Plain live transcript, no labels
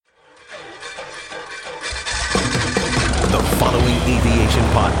Aviation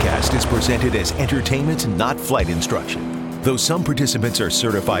Podcast is presented as entertainment, not flight instruction. Though some participants are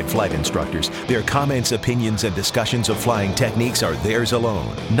certified flight instructors, their comments, opinions, and discussions of flying techniques are theirs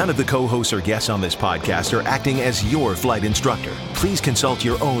alone. None of the co-hosts or guests on this podcast are acting as your flight instructor. Please consult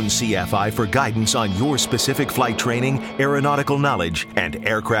your own CFI for guidance on your specific flight training, aeronautical knowledge, and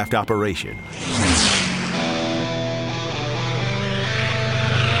aircraft operation.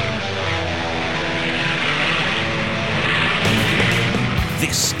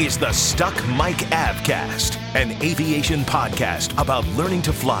 This is the Stuck Mike Avcast, an aviation podcast about learning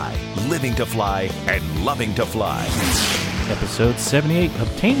to fly, living to fly, and loving to fly. Episode 78,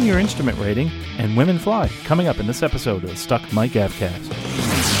 Obtaining Your Instrument Rating and Women Fly, coming up in this episode of the Stuck Mike Avcast.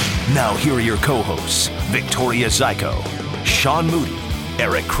 Now here are your co-hosts, Victoria Zyko, Sean Moody,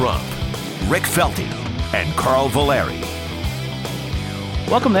 Eric Crump, Rick Felty, and Carl Valeri.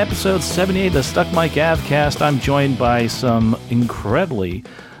 Welcome to episode 78 of the Stuck Mike Avcast. I'm joined by some incredibly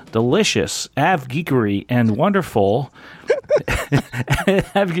delicious avgeekery and wonderful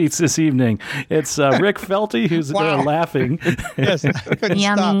avgeeks this evening. It's Rick Felty, who's laughing. Yes, I couldn't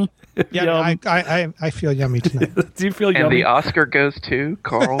Yummy. stop. Yeah, I feel yummy tonight. Do you feel And yummy? the Oscar goes to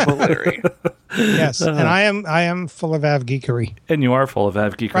Carl Valeri. Yes, and I am full of avgeekery. And you are full of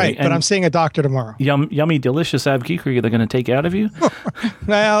avgeekery. Right, and but I'm seeing a doctor tomorrow. yummy, delicious avgeekery they're going to take out of you?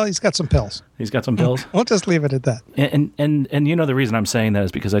 Well, he's got some pills. He's got some pills? We'll just leave it at that. And you know the reason I'm saying that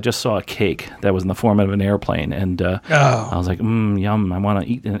is because I just saw a cake that was in the form of an airplane, and I was like, yum, I want to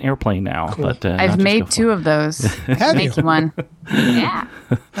eat an airplane now. Cool. But I've made two of those. Have Make you? one. Yeah.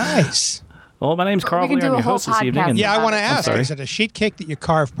 Nice. Well, my name's Carl We can Valeri, do I'm a your whole host this evening. podcast. And Yeah, I want to I'm ask, sorry. is it a sheet cake that you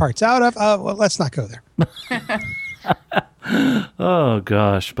carve parts out of? Well, let's not go there. Oh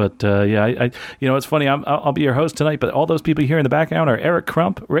gosh, but I you know it's funny. I'll be your host tonight, but all those people here in the background are Eric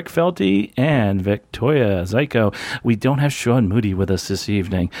Crump, Rick Felty, and Victoria Zyko. We don't have Sean Moody with us this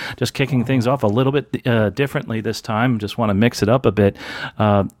evening. Just kicking things off a little bit differently this time. Just want to mix it up a bit.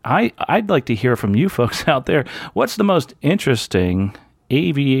 I'd like to hear from you folks out there. What's the most interesting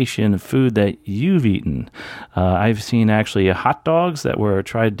aviation food that you've eaten? I've seen actually hot dogs that were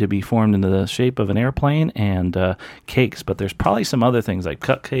tried to be formed into the shape of an airplane, and cakes, but there's probably some other things like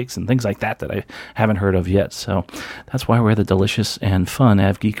cupcakes and things like that I haven't heard of yet. So that's why we're the delicious and fun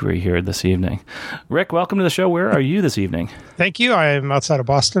avgeekery here this evening. Rick, welcome to the show. Where are you this evening? Thank you. I am outside of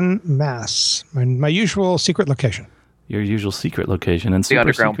Boston, Mass. My usual secret location. Your usual secret location and The super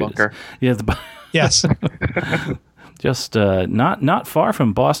underground secret is- bunker. Yeah, Yes. just not far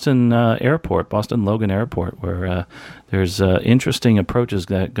from Boston Airport, Boston Logan Airport, where there's interesting approaches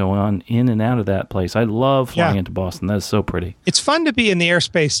that go on in and out of that place. I love flying into Boston. That is so pretty. It's fun to be in the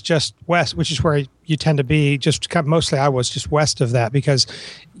airspace just west, which is where you tend to be. Mostly I was just west of that because,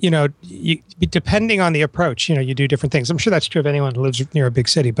 depending on the approach, you do different things. I'm sure that's true of anyone who lives near a big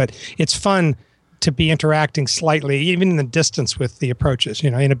city, but it's fun to be interacting slightly, even in the distance with the approaches,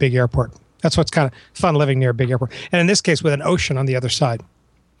 in a big airport. That's what's kind of fun living near a big airport. And in this case, with an ocean on the other side.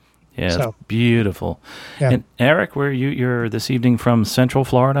 Yeah, So- it's beautiful. Yeah. And Eric, you're this evening from Central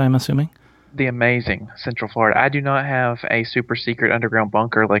Florida, I'm assuming? The amazing Central Florida. I do not have a super secret underground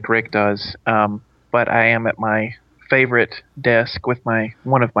bunker like Rick does, but I am at my favorite desk with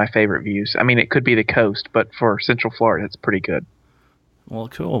one of my favorite views. I mean, it could be the coast, but for Central Florida, it's pretty good. Well,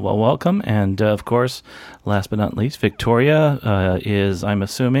 cool. Well, welcome. And, of course, last but not least, Victoria is, I'm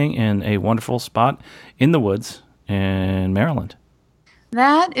assuming, in a wonderful spot in the woods in Maryland.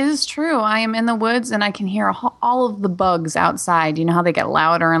 That is true. I am in the woods and I can hear all of the bugs outside. You know how they get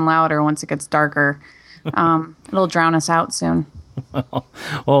louder and louder once it gets darker. It'll drown us out soon.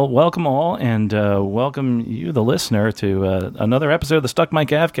 Well, welcome all, and welcome you, the listener, to another episode of the Stuck Mike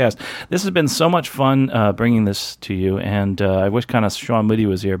Avcast. This has been so much fun bringing this to you, and I wish kind of Sean Moody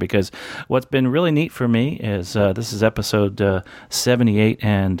was here, because what's been really neat for me is this is episode 78,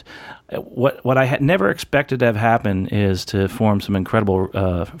 and what I had never expected to have happen is to form some incredible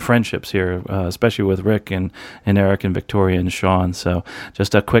friendships here, especially with Rick and Eric and Victoria and Sean. So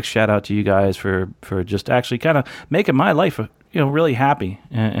just a quick shout out to you guys for just actually kind of making my life really happy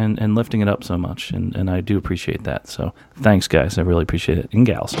and lifting it up so much. And I do appreciate that. So thanks, guys. I really appreciate it. And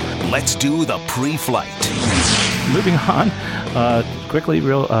gals. Let's do the pre-flight. Moving on, quickly,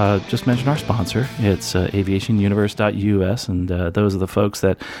 just mention our sponsor. It's aviationuniverse.us, and those are the folks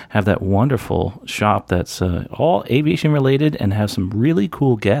that have that wonderful shop that's all aviation related and have some really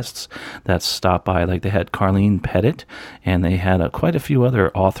cool guests that stop by. Like they had Carlene Pettit, and they had quite a few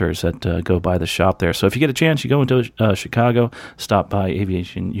other authors that go by the shop there. So if you get a chance, you go into Chicago, stop by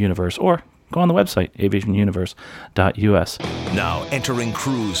Aviation Universe, or go on the website, aviationuniverse.us. Now entering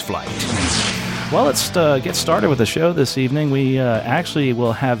cruise flight. Well, let's get started with the show this evening. We actually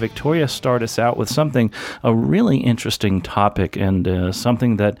will have Victoria start us out with a really interesting topic, and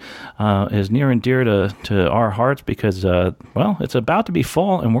something that is near and dear to our hearts because, it's about to be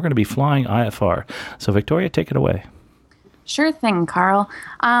fall, and we're going to be flying IFR. So, Victoria, take it away. Sure thing, Carl.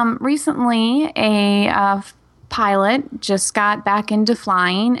 Recently, a pilot just got back into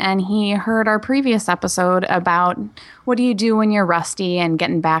flying, and he heard our previous episode about what do you do when you're rusty and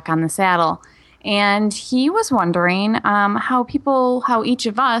getting back on the saddle. And he was wondering how each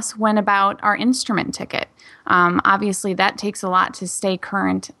of us went about our instrument ticket. Obviously, that takes a lot to stay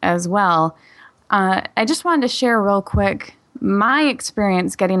current as well. I just wanted to share real quick, my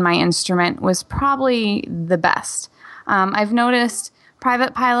experience getting my instrument was probably the best. I've noticed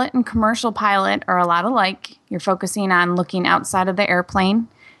private pilot and commercial pilot are a lot alike. You're focusing on looking outside of the airplane,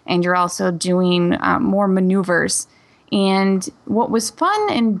 and you're also doing more maneuvers. And what was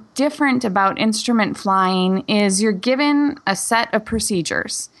fun and different about instrument flying is you're given a set of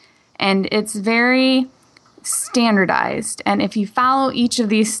procedures, and it's very standardized. And if you follow each of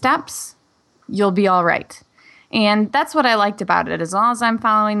these steps, you'll be all right. And that's what I liked about it. As long as I'm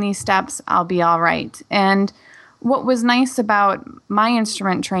following these steps, I'll be all right. And what was nice about my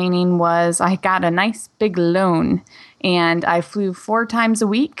instrument training was I got a nice big loan, and I flew 4 times a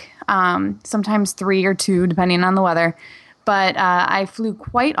week, sometimes 3 or 2, depending on the weather. But I flew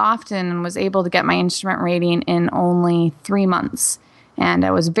quite often and was able to get my instrument rating in only 3 months. And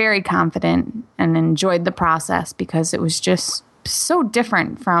I was very confident and enjoyed the process because it was just so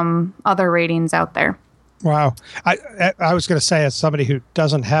different from other ratings out there. Wow. I was going to say, as somebody who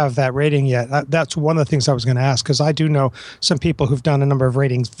doesn't have that rating yet, that's one of the things I was going to ask, because I do know some people who've done a number of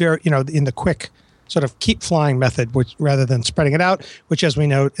ratings in the quick sort of keep flying method, which rather than spreading it out, which, as we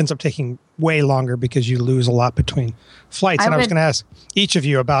know, ends up taking way longer because you lose a lot between flights. I was going to ask each of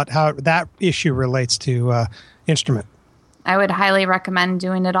you about how that issue relates to instrument. I would highly recommend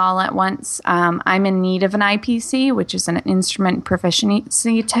doing it all at once. I'm in need of an IPC, which is an instrument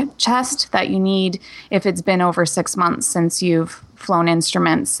proficiency test that you need if it's been over 6 months since you've flown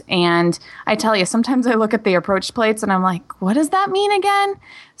instruments. And I tell you, sometimes I look at the approach plates and I'm like, what does that mean again?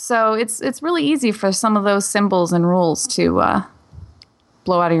 So it's really easy for some of those symbols and rules to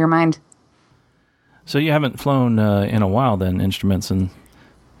blow out of your mind. So you haven't flown in a while then, instruments, and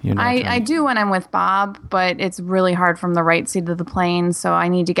I do when I'm with Bob, but it's really hard from the right seat of the plane, so I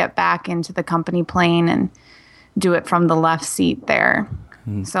need to get back into the company plane and do it from the left seat there.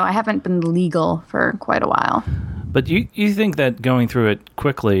 So I haven't been legal for quite a while. But you think that going through it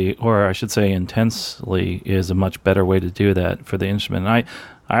quickly, or I should say intensely, is a much better way to do that for the instrument. And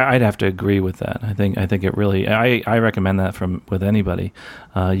I'd have to agree with that. I think it really. I recommend that with anybody.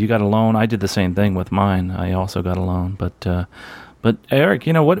 You got a loan. I did the same thing with mine. I also got a loan, But Eric,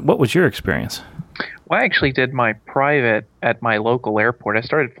 what was your experience? Well, I actually did my private at my local airport. I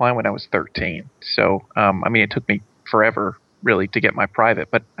started flying when I was 13. So, it took me forever, really, to get my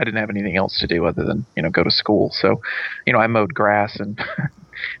private, but I didn't have anything else to do other than, go to school. So, I mowed grass and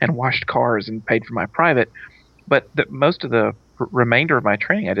and washed cars and paid for my private. But most of the remainder of my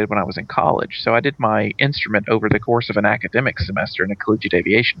training I did when I was in college. So I did my instrument over the course of an academic semester in a collegiate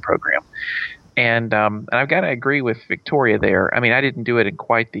aviation program. And I've got to agree with Victoria there. I mean, I didn't do it in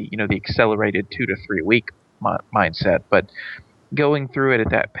quite the the accelerated 2 to 3 week mindset, but going through it at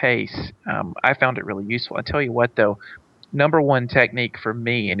that pace, I found it really useful. I tell you what, though, number one technique for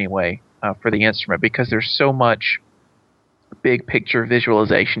me anyway for the instrument, because there's so much big picture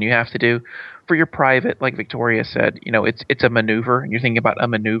visualization you have to do for your private. Like Victoria said, it's a maneuver, and you're thinking about a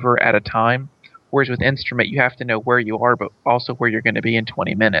maneuver at a time. Whereas with instrument, you have to know where you are, but also where you're going to be in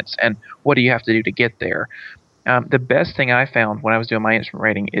 20 minutes, and what do you have to do to get there. The best thing I found when I was doing my instrument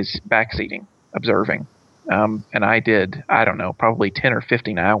rating is backseating, observing. And I did, probably 10 or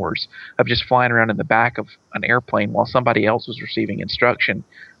 15 hours of just flying around in the back of an airplane while somebody else was receiving instruction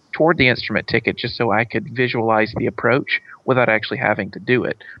toward the instrument ticket, just so I could visualize the approach without actually having to do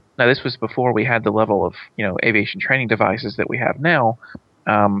it. Now, this was before we had the level of aviation training devices that we have now.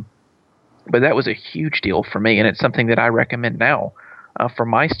 But that was a huge deal for me, and it's something that I recommend now for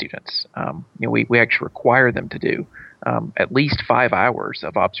my students. We actually require them to do at least 5 hours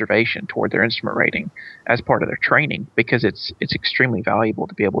of observation toward their instrument rating as part of their training, because it's extremely valuable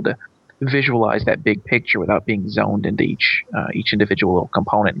to be able to visualize that big picture without being zoned into each individual little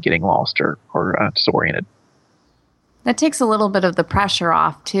component and getting lost or disoriented. That takes a little bit of the pressure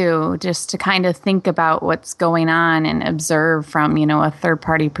off, too, just to kind of think about what's going on and observe from, a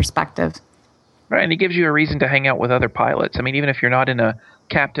third-party perspective. Right, and it gives you a reason to hang out with other pilots. I mean, even if you're not in a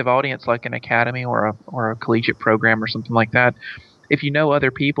captive audience like an academy or a collegiate program or something like that, if you know other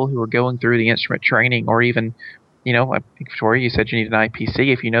people who are going through the instrument training, or even, I think, Victoria, you said you need an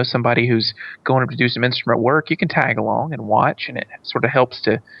IPC. If you know somebody who's going up to do some instrument work, you can tag along and watch, and it sort of helps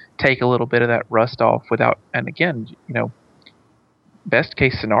to take a little bit of that rust off without, and again, best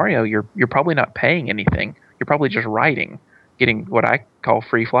case scenario, you're probably not paying anything. You're probably just writing, getting what I call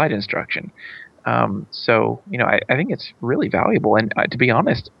free flight instruction. So, I think it's really valuable. And to be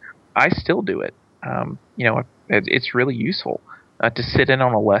honest, I still do it. It's really useful to sit in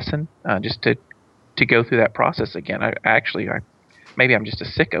on a lesson, just to go through that process again. Maybe I'm just a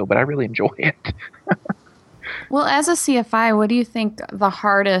sicko, but I really enjoy it. Well, as a CFI, what do you think the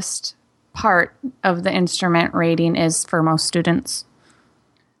hardest part of the instrument rating is for most students?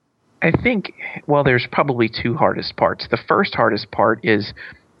 I think, there's probably two hardest parts. The first hardest part is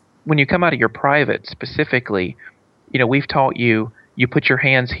when you come out of your private specifically, we've taught you put your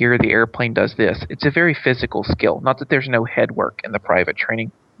hands here, the airplane does this. It's a very physical skill. Not that there's no head work in the private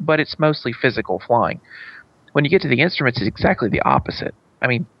training, but it's mostly physical flying. When you get to the instruments, it's exactly the opposite. I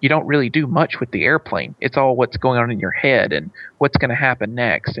mean, you don't really do much with the airplane. It's all what's going on in your head and what's going to happen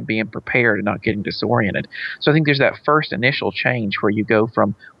next, and being prepared and not getting disoriented. So I think there's that first initial change where you go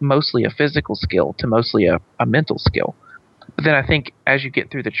from mostly a physical skill to mostly a mental skill. But then I think as you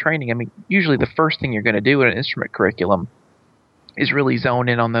get through the training, usually the first thing you're going to do in an instrument curriculum is really zone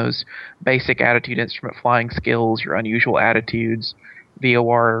in on those basic attitude instrument flying skills, your unusual attitudes,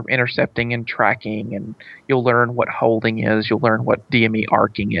 VOR intercepting and tracking, and you'll learn what holding is, you'll learn what DME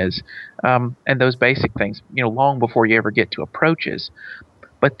arcing is, and those basic things, long before you ever get to approaches.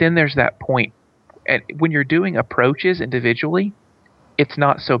 But then there's that point, and when you're doing approaches individually, it's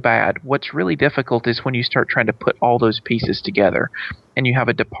not so bad. What's really difficult is when you start trying to put all those pieces together, and you have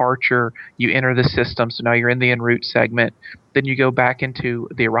a departure, you enter the system, so now you're in the en route segment, then you go back into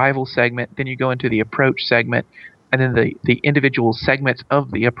the arrival segment, then you go into the approach segment, and then the individual segments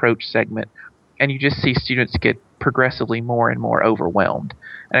of the approach segment, and you just see students get progressively more and more overwhelmed.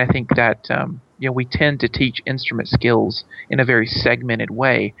 And I think that we tend to teach instrument skills in a very segmented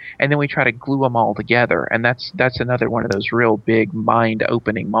way, and then we try to glue them all together, and that's another one of those real big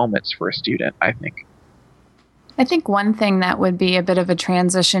mind-opening moments for a student, I think. I think one thing that would be a bit of a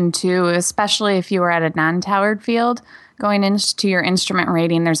transition too, especially if you were at a non-towered field, going into your instrument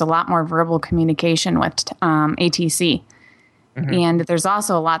rating, there's a lot more verbal communication with ATC. Mm-hmm. And there's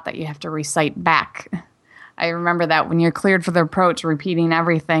also a lot that you have to recite back. I remember that when you're cleared for the approach, repeating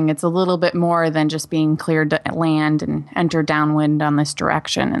everything, it's a little bit more than just being cleared to land and enter downwind on this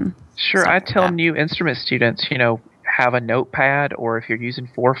direction. And sure, I tell new instrument students, have a notepad, or if you're using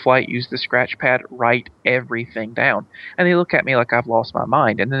ForeFlight, use the scratch pad, write everything down. And they look at me like I've lost my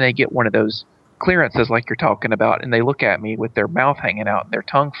mind. And then they get one of those clearances like you're talking about, and they look at me with their mouth hanging out and their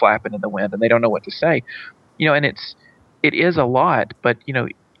tongue flapping in the wind, and they don't know what to say. And it is a lot, but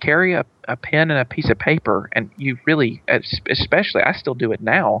carry a pen and a piece of paper, and you really, especially, I still do it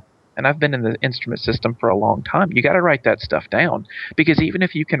now, and I've been in the instrument system for a long time. You got to write that stuff down, because even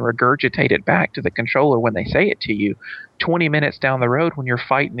if you can regurgitate it back to the controller when they say it to you, 20 minutes down the road when you're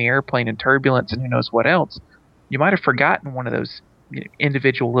fighting the airplane in turbulence and who knows what else, you might have forgotten one of those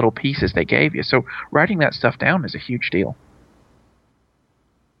individual little pieces they gave you. So writing that stuff down is a huge deal.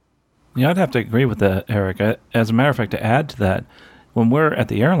 Yeah, I'd have to agree with that, Eric. As a matter of fact, to add to that, when we're at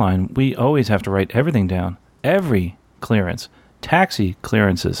the airline, we always have to write everything down. Every clearance. Taxi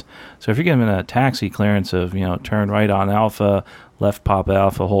clearances. So if you're given a taxi clearance of, turn right on Alpha, left pop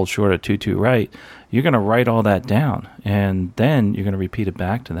Alpha, hold short at 22 right, you're going to write all that down, and then you're going to repeat it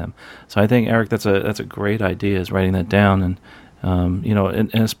back to them. So I think, Eric, that's a great idea, is writing that down. And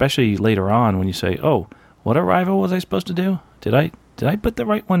and especially later on when you say, oh, what arrival was I supposed to do? Did I put the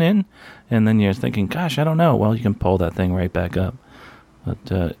right one in? And then you're thinking, gosh, I don't know. Well, you can pull that thing right back up.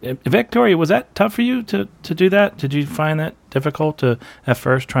 But Victoria, was that tough for you to do that? Did you find that difficult at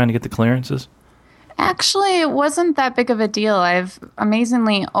first, trying to get the clearances? Actually, it wasn't that big of a deal. I've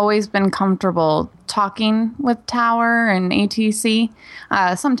amazingly always been comfortable talking with Tower and ATC.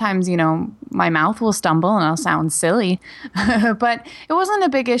 Sometimes, my mouth will stumble and I'll sound silly, but it wasn't a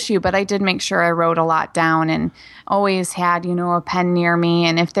big issue. But I did make sure I wrote a lot down and always had, a pen near me.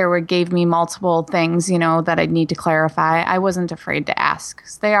 And if gave me multiple things, that I'd need to clarify, I wasn't afraid to ask,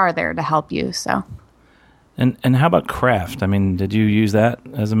 because they are there to help you. So. And how about craft? Did you use that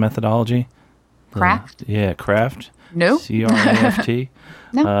as a methodology? Craft? Yeah, craft. No. CRAFT.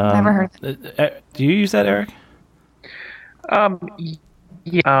 No, never heard of it. Do you use that, Eric?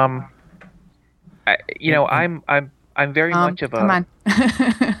 Yeah. I'm very much of a. Come on.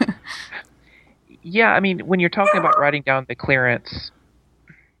 Yeah, when you're talking about writing down the clearance,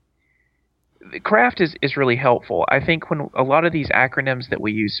 craft is really helpful. I think when a lot of these acronyms that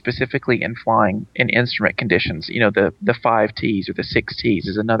we use specifically in flying in instrument conditions, the 5 T's or the 6 T's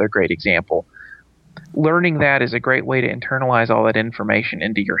is another great example. Learning that is a great way to internalize all that information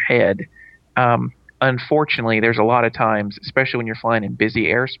into your head. Unfortunately, there's a lot of times, especially when you're flying in busy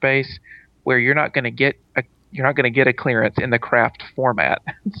airspace, where you're not going to get a clearance in the craft format.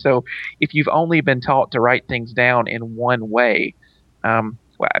 So if you've only been taught to write things down in one way,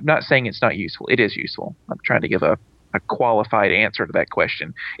 well, I'm not saying it's not useful. It is useful. I'm trying to give a qualified answer to that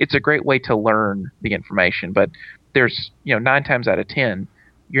question. It's a great way to learn the information, but there's 9 times out of 10,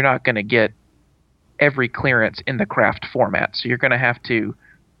 you're not going to get every clearance in the craft format. So you're going to have to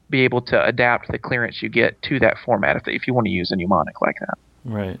be able to adapt the clearance you get to that format if you want to use a mnemonic like that.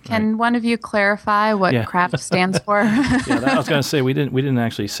 Right. Can one of you clarify what craft stands for? Yeah, I was going to say we didn't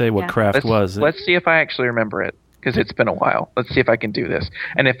actually say what craft was. Let's see if I actually remember it, because it's been a while. Let's see if I can do this.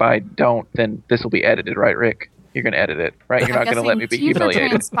 And if I don't, then this will be edited, right, Rick? You're going to edit it, right? You're not going to let me be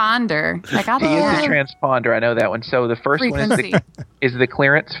humiliated. Transponder. I got T that. is the transponder. I know that one. So the first one is the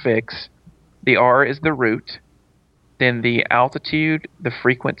clearance fix. The R is the route. Then the altitude, the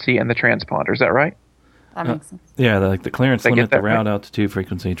frequency, and the transponder. Is that right? That makes sense. Yeah, the clearance limit, the route, altitude,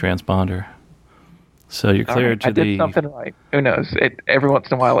 frequency, transponder. So you're cleared to the... I did something right. Who knows? Every once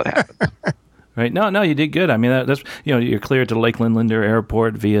in a while it happens. Right. No, you did good. I mean, that's you're cleared to Lakeland Linder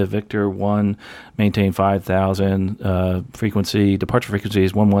Airport via Victor 1, maintain 5,000, departure frequency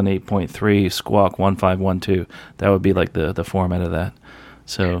is 118.3, squawk 1512. That would be like the format of that.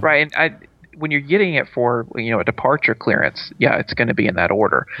 So right, and when you're getting it for a departure clearance, it's going to be in that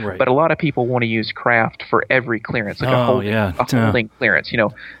order. Right. But a lot of people want to use craft for every clearance, like a holding clearance.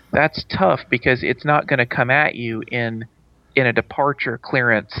 That's tough because it's not going to come at you in a departure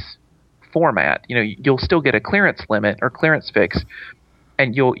clearance format. You'll still get a clearance limit or clearance fix,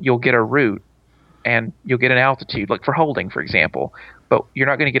 and you'll get a route, and you'll get an altitude, like for holding, for example. But you're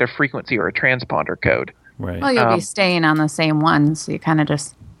not going to get a frequency or a transponder code. Right. Well, you'll be staying on the same one, so you kind of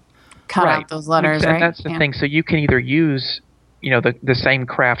just cut out those letters, right? And that's the thing. So you can either use, the same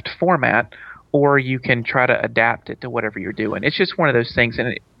craft format, or you can try to adapt it to whatever you're doing. It's just one of those things,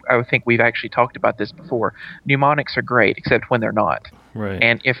 and I think we've actually talked about this before. Mnemonics are great, except when they're not. Right.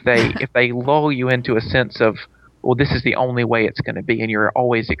 And if they lull you into a sense of, well, this is the only way it's going to be, and you're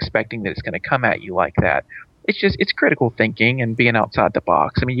always expecting that it's going to come at you like that, it's critical thinking and being outside the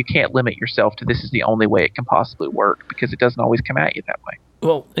box. I mean, you can't limit yourself to this is the only way it can possibly work, because it doesn't always come at you that way.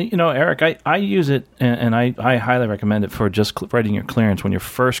 Well, Eric, I use it, and I highly recommend it for just writing your clearance when you're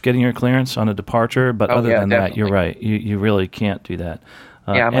first getting your clearance on a departure. But other than that, you're right. You really can't do that.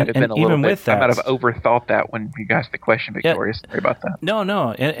 I might have been a little bit. I might have overthought that when you asked the question, Victoria. Sorry about that. No.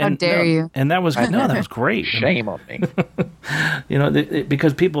 How dare you? And that was that was great. Shame on me.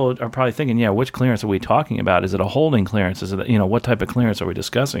 Because people are probably thinking, which clearance are we talking about? Is it a holding clearance? Is it what type of clearance are we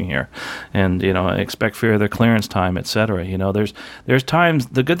discussing here? And expect further clearance time, et cetera. There's times.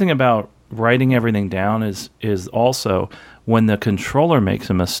 The good thing about writing everything down is also when the controller makes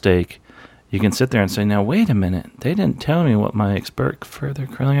a mistake, you can sit there and say, now, wait a minute. They didn't tell me what my expect further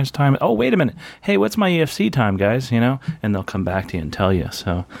clearance time. Oh, wait a minute. Hey, what's my EFC time, guys? And they'll come back to you and tell you.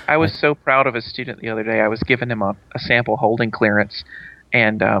 So I was so proud of a student the other day. I was giving him a sample holding clearance,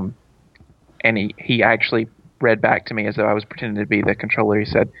 and he actually read back to me as though I was pretending to be the controller. He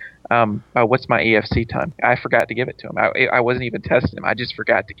said, what's my EFC time? I forgot to give it to him. I wasn't even testing him. I just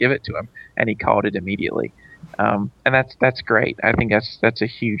forgot to give it to him, and he called it immediately. And that's great. I think that's a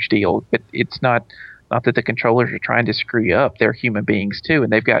huge deal. But it's not that the controllers are trying to screw you up. They're human beings too,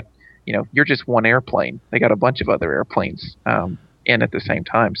 and they've got you're just one airplane. They got a bunch of other airplanes in at the same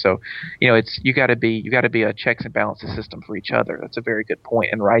time. So it's you got to be a checks and balances system for each other. That's a very good point.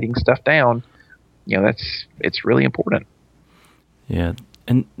 And writing stuff down, it's really important. Yeah.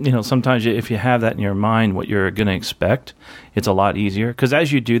 And, sometimes if you have that in your mind, what you're going to expect, it's a lot easier. Because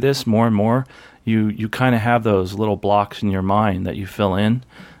as you do this more and more, you kind of have those little blocks in your mind that you fill in,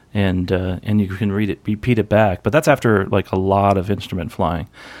 and you can repeat it back. But that's after like a lot of instrument flying.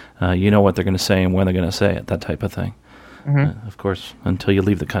 You know what they're going to say and when they're going to say it, that type of thing. Mm-hmm. Of course, until you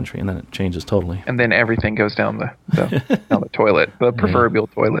leave the country, and then it changes totally. And then everything goes down the toilet, the proverbial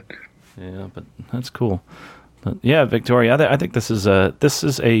toilet. Yeah, but that's cool. But yeah, Victoria, I think this is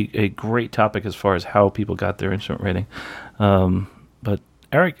a great topic as far as how people got their instrument rating. But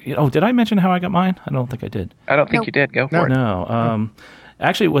Eric, did I mention how I got mine? I don't think I did. I don't think you did. Go for it. No.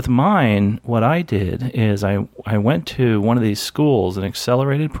 Actually, with mine, what I did is I went to one of these schools, an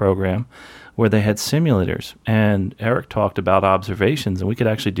accelerated program, where they had simulators. And Eric talked about observations, and we could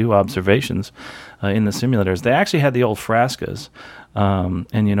actually do observations in the simulators. They actually had the old Frascas.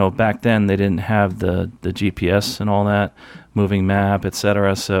 And back then they didn't have the GPS and all that, moving map,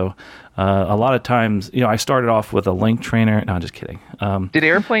 etc. So a lot of times, I started off with a link trainer. No, I'm just kidding. Did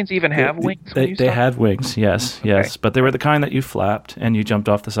airplanes even have wings? They had wings, yes, but they were the kind that you flapped and you jumped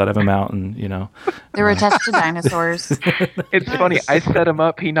off the side of a mountain. They were attached to dinosaurs. It's funny. I set him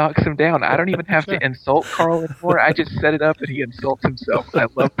up. He knocks him down. I don't even have to insult Carl anymore. I just set it up and he insults himself. I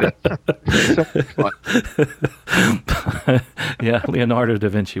love that. It's so much fun. Yeah, Leonardo da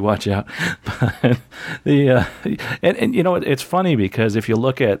Vinci. Watch out. It's funny because if you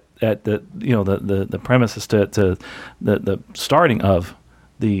look at the premises to the starting of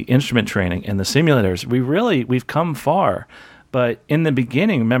the instrument training and the simulators, we've come far. But in the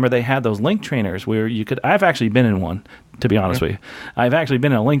beginning, remember they had those link trainers where I've actually been in one, to be honest with you. I've actually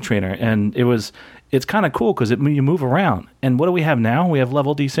been in a link trainer, and it's kind of cool because you move around. And what do we have now? We have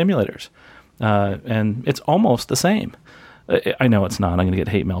level D simulators, and it's almost the same. I know it's not. I'm going to get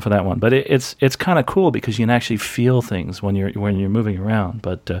hate mail for that one, but it's kind of cool because you can actually feel things when you're moving around.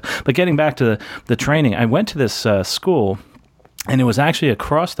 But getting back to the training, I went to this school, and it was actually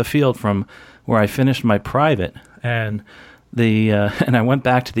across the field from where I finished my private, and I went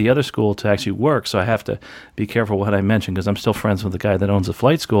back to the other school to actually work. So I have to be careful what I mention because I'm still friends with the guy that owns the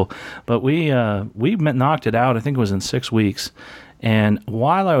flight school. But we knocked it out. I think it was in 6 weeks. And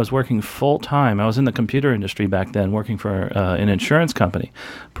while I was working full-time, I was in the computer industry back then, working for an insurance company,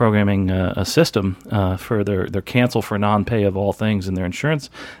 programming a system for their cancel for non-pay of all things in their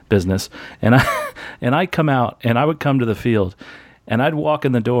insurance business. And I'd come out, and I would come to the field, and I'd walk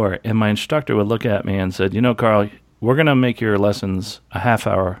in the door, and my instructor would look at me and said, Carl, we're going to make your lessons a half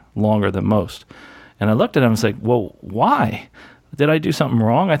hour longer than most. And I looked at him and was like, well, why? Did I do something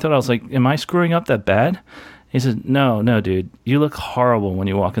wrong? I thought I was like, am I screwing up that bad? He said, no, dude, you look horrible when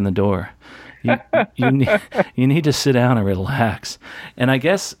you walk in the door. You need to sit down and relax. And I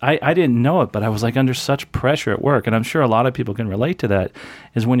guess I didn't know it, but I was like under such pressure at work, and I'm sure a lot of people can relate to that,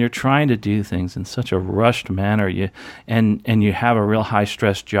 is when you're trying to do things in such a rushed manner, and you have a real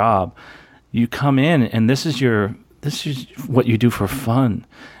high-stress job, you come in, and this is what you do for fun.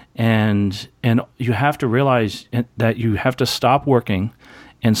 And you have to realize that you have to stop working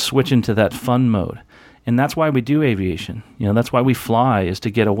and switch into that fun mode. And that's why we do aviation. That's why we fly, is to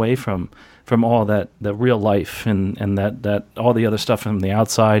get away from all that, the real life and that all the other stuff from the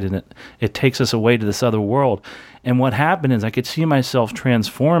outside, and it takes us away to this other world. And what happened is I could see myself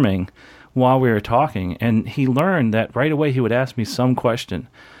transforming while we were talking, and he learned that right away. He would ask me some question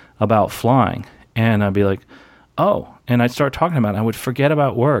about flying, and I'd be like, oh, and I'd start talking about it. I would forget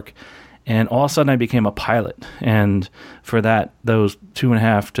about work. And all of a sudden I became a pilot, and for those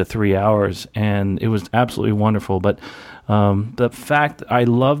 2.5 to 3 hours, and it was absolutely wonderful. But the fact, I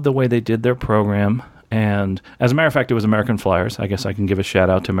loved the way they did their program, and as a matter of fact, it was American Flyers. I guess I can give a shout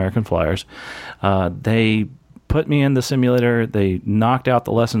out to American Flyers. They put me in the simulator. They knocked out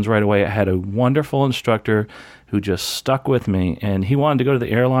the lessons right away. I had a wonderful instructor who just stuck with me, and he wanted to go to the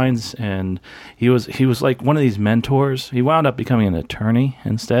airlines, and he was like one of these mentors. He wound up becoming an attorney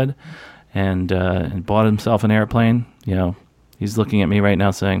instead, and bought himself an airplane. He's looking at me right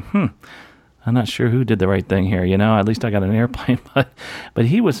now saying, I'm not sure who did the right thing here. At least I got an airplane. But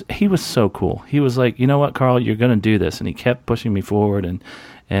he was so cool. He was like, you know what, Carl, you're going to do this. And he kept pushing me forward.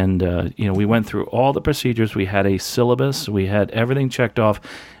 And we went through all the procedures. We had a syllabus. We had everything checked off.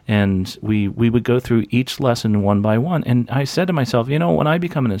 And we would go through each lesson one by one. And I said to myself, when I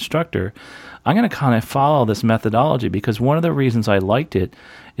become an instructor, I'm going to kind of follow this methodology, because one of the reasons I liked it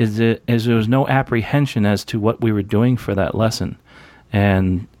is there was no apprehension as to what we were doing for that lesson.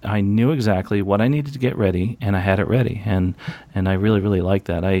 And I knew exactly what I needed to get ready, and I had it ready. And I really, really liked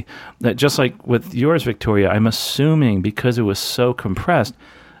that. That just like with yours, Victoria, I'm assuming because it was so compressed,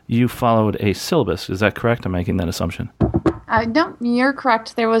 you followed a syllabus. Is that correct? I'm making that assumption. No, you're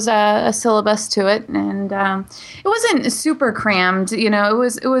correct. There was a syllabus to it, and it wasn't super crammed. It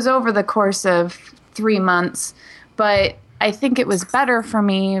was over the course of 3 months, but I think it was better for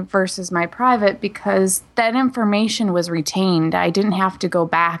me versus my private because that information was retained. I didn't have to go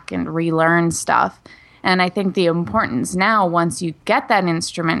back and relearn stuff. And I think the importance now, once you get that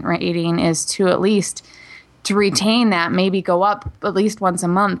instrument rating, is to at least to retain that, maybe go up at least once a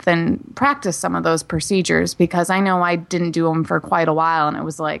month and practice some of those procedures, because I know I didn't do them for quite a while, and it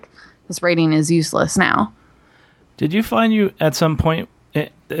was like, this rating is useless now. Did you find you at some point,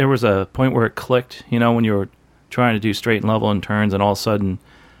 there was a point where it clicked, when you were trying to do straight and level and turns, and all of a sudden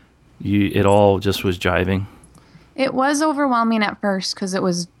it all just was jiving? It was overwhelming at first because it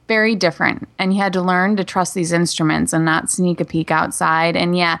was very different, and you had to learn to trust these instruments and not sneak a peek outside.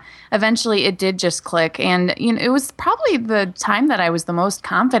 And yeah, eventually it did just click. And it was probably the time that I was the most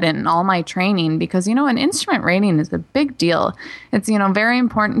confident in all my training because an instrument rating is a big deal. It's very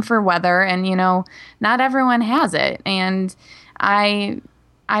important for weather, and not everyone has it. And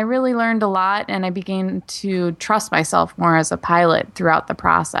I really learned a lot, and I began to trust myself more as a pilot throughout the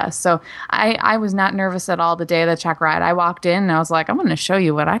process. So I was not nervous at all the day of the check ride. I walked in and I was like, I'm going to show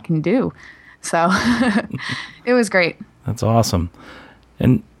you what I can do. So it was great. That's awesome.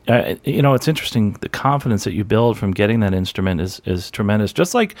 And, it's interesting. The confidence that you build from getting that instrument is tremendous.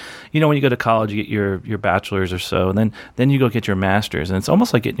 Just like, when you go to college, you get your bachelor's or so, and then you go get your master's. And it's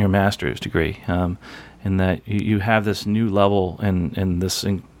almost like getting your master's degree. In that you have this new level and this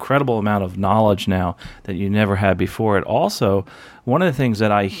incredible amount of knowledge now that you never had before. It also, one of the things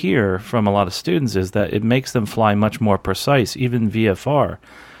that I hear from a lot of students is that it makes them fly much more precise, even VFR,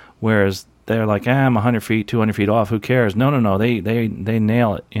 whereas they're like, I'm 100 feet, 200 feet off, who cares? No, they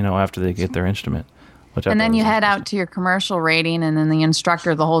nail it, after they get their instrument. And then you head out to your commercial rating, and then the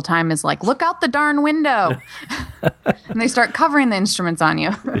instructor the whole time is like, look out the darn window. And they start covering the instruments on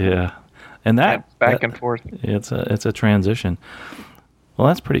you. Yeah. And that back and forth. It's a transition. Well,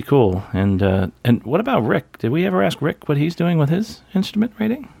 that's pretty cool. And what about Rick? Did we ever ask Rick what he's doing with his instrument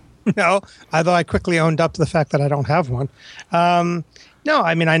rating? No, although I quickly owned up to the fact that I don't have one. No,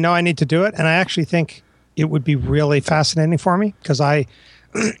 I mean, I know I need to do it, and I actually think it would be really fascinating for me because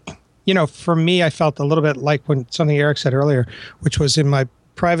for me, I felt a little bit like when something Eric said earlier, which was in my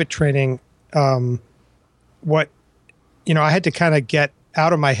private training, I had to kind of get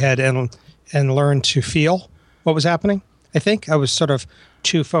out of my head and learn to feel what was happening. I think I was sort of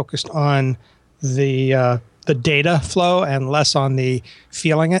too focused on the data flow and less on the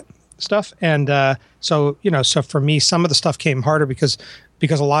feeling it stuff. And so for me, some of the stuff came harder because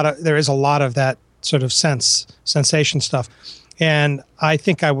there is a lot of that sort of sensation stuff. And I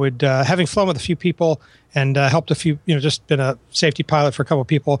think I would, having flown with a few people and helped a few, just been a safety pilot for a couple of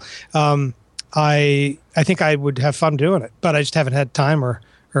people, I think I would have fun doing it, but I just haven't had time or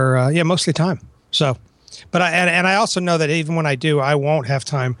mostly time. So, but I also know that even when I do, I won't have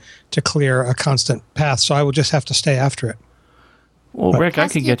time to clear a constant path. So I will just have to stay after it. Well, Rick, I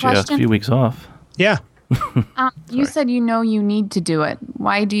could get you a few weeks off. Yeah. You said you need to do it.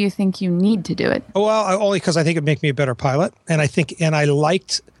 Why do you think you need to do it? Well, only because I think it'd make me a better pilot, and I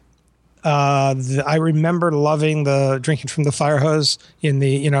liked. I remember loving the drinking from the fire hose in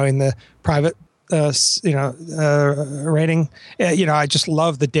the private rating. I just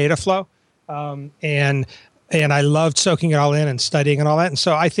love the data flow, and I loved soaking it all in and studying and all that. And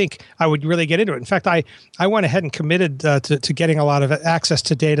so I think I would really get into it. In fact, I went ahead and committed to getting a lot of access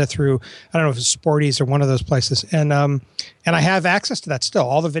to data through, I don't know if it's Sporties or one of those places. And I have access to that still,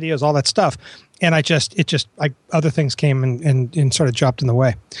 all the videos, all that stuff. And other things came and sort of dropped in the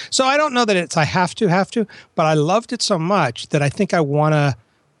way. So I don't know that it's I have to, but I loved it so much that I think I want to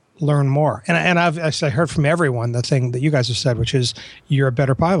learn more. And I've actually heard from everyone the thing that you guys have said, which is you're a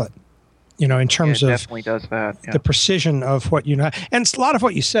better pilot. In terms it of definitely does that. Yeah. The precision of what and a lot of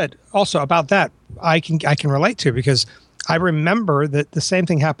what you said also about that I can relate to because I remember that the same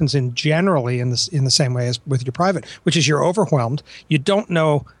thing happens generally in the same way as with your private, which is you're overwhelmed. You don't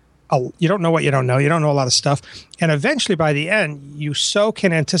know what you don't know. You don't know a lot of stuff, and eventually by the end, you so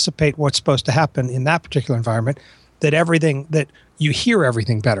can anticipate what's supposed to happen in that particular environment that you hear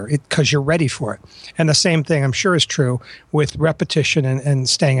everything better because you're ready for it. And the same thing I'm sure is true with repetition and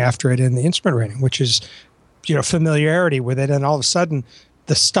staying after it in the instrument rating, which is, familiarity with it. And all of a sudden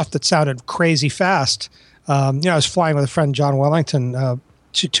the stuff that sounded crazy fast, I was flying with a friend, John Wellington,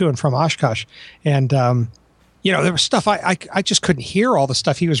 to and from Oshkosh. And, there was stuff I just couldn't hear all the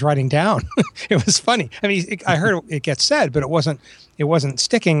stuff he was writing down. It was funny. I mean, I heard it get said, but it wasn't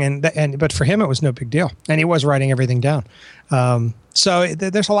sticking. But for him, it was no big deal. And he was writing everything down. So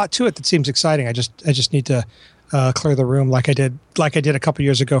there's a lot to it that seems exciting. I just need to clear the room like I did a couple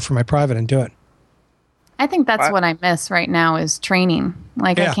years ago for my private and do it. I think that's what I miss right now is training.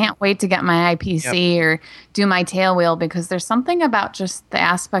 I can't wait to get my IPC or do my tail wheel because there's something about just the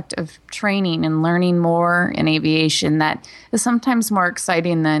aspect of training and learning more in aviation that is sometimes more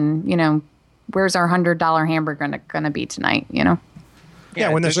exciting than, where's our $100 hamburger going to be tonight, Yeah,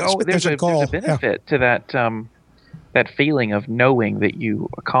 when there's a goal. There's a benefit to that feeling of knowing that you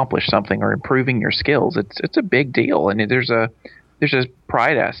accomplished something or improving your skills. It's a big deal, and there's a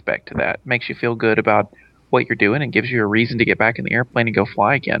pride aspect to that. It makes you feel good about what you're doing and gives you a reason to get back in the airplane and go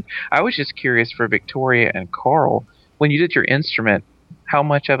fly again. I was just curious for Victoria and Carl, when you did your instrument, how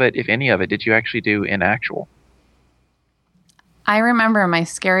much of it, if any of it, did you actually do in actual? I remember my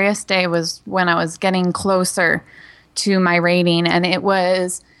scariest day was when I was getting closer to my rating, and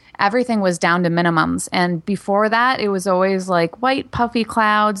everything was down to minimums. And before that, it was always like white puffy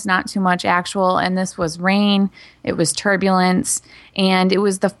clouds, not too much actual. And this was rain, it was turbulence. And it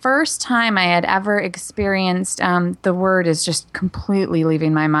was the first time I had ever experienced, the word is just completely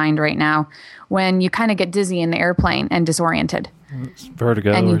leaving my mind right now, when you kind of get dizzy in the airplane and disoriented. It's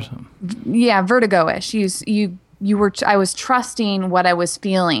vertigo or something. Yeah, vertigo-ish. I was trusting what I was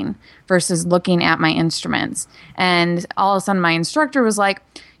feeling versus looking at my instruments. And all of a sudden my instructor was like,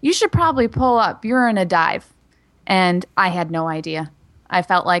 you should probably pull up. You're in a dive. And I had no idea. I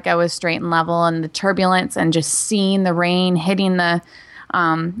felt like I was straight and level, and the turbulence and just seeing the rain hitting the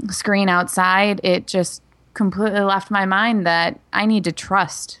screen outside, it just completely left my mind that I need to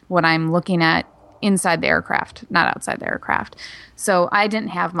trust what I'm looking at inside the aircraft, not outside the aircraft. So I didn't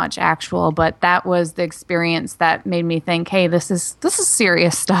have much actual, but that was the experience that made me think, hey, this is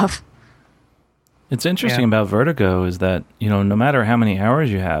serious stuff. It's interesting about vertigo is that, no matter how many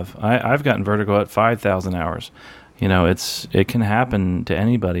hours you have, I've gotten vertigo at 5,000 hours. It can happen to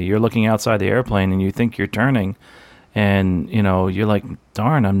anybody. You're looking outside the airplane and you think you're turning, and, you're like,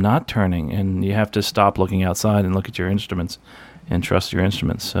 darn, I'm not turning. And you have to stop looking outside and look at your instruments and trust your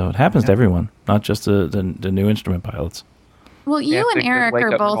instruments. So it happens to everyone, not just the new instrument pilots. Well, you and Eric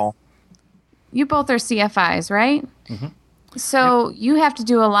are both are CFIs, right? Mm-hmm. So you have to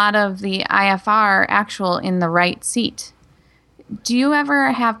do a lot of the IFR actual in the right seat. Do you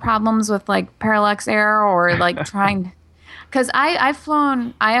ever have problems with like parallax error or like trying? Because I've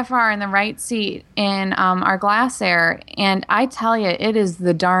flown IFR in the right seat in our Glasair, and I tell you, it is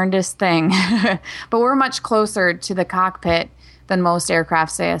the darndest thing. But we're much closer to the cockpit than most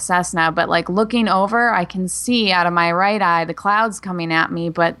aircraft, say a Cessna. But like looking over, I can see out of my right eye the clouds coming at me,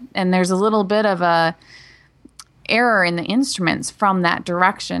 and there's a little bit of a error in the instruments from that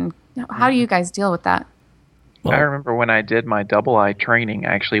direction. How do you guys deal with that? Well, I remember when I did my double eye training,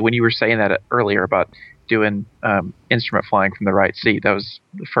 actually, when you were saying that earlier about doing instrument flying from the right seat, that was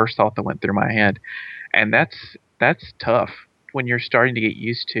the first thought that went through my head. And that's tough when you're starting to get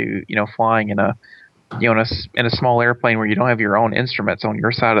used to, flying in a small airplane where you don't have your own instruments on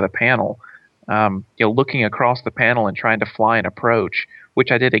your side of the panel. Looking across the panel and trying to fly an approach,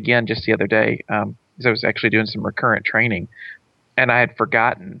 which I did again just the other day, because I was actually doing some recurrent training, and I had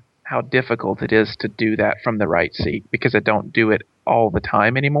forgotten how difficult it is to do that from the right seat because I don't do it all the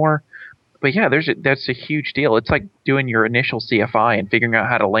time anymore. But yeah, that's a huge deal. It's like doing your initial CFI and figuring out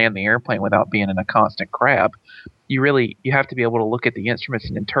how to land the airplane without being in a constant crab. You have to be able to look at the instruments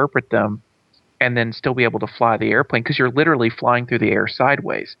and interpret them, and then still be able to fly the airplane, because you're literally flying through the air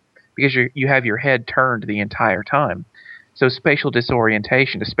sideways because you have your head turned the entire time. So spatial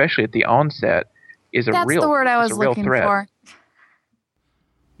disorientation, especially at the onset, is a real threat. That's the word I was looking for.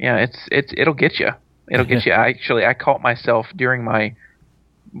 Yeah, it'll get you. It'll get you. I caught myself during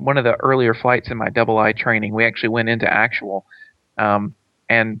one of the earlier flights in my double eye training. We actually went into actual,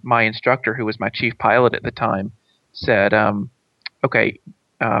 and my instructor, who was my chief pilot at the time, said, "Okay,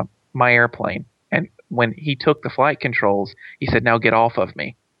 my airplane." And when he took the flight controls, he said, "Now get off of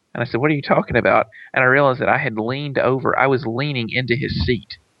me." And I said, "What are you talking about?" And I realized that I had leaned over. I was leaning into his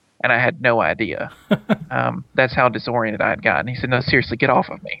seat, and I had no idea. That's how disoriented I had gotten. He said, "No, seriously, get off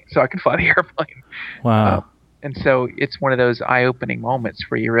of me so I can fly the airplane." Wow. And so it's one of those eye-opening moments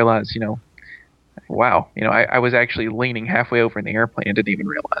where you realize, wow, I was actually leaning halfway over in the airplane and didn't even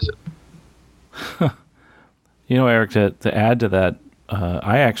realize it. Eric, to add to that,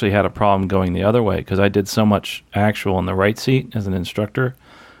 I actually had a problem going the other way because I did so much actual in the right seat as an instructor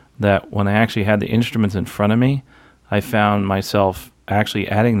that when I actually had the instruments in front of me, I found myself actually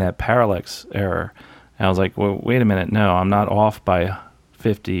adding that parallax error. And I was like, well, wait a minute, no, I'm not off by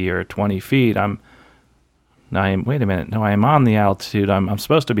 50 or 20 feet. I am on the altitude I'm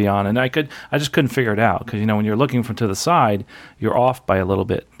supposed to be on, and I just couldn't figure it out because when you're looking to the side, you're off by a little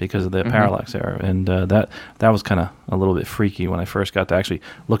bit because of the parallax error, and that was kind of a little bit freaky when I first got to actually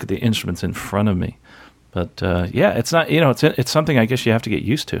look at the instruments in front of me. But it's not it's something I guess you have to get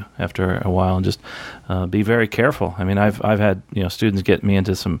used to after a while and just be very careful. I mean, I've had students get me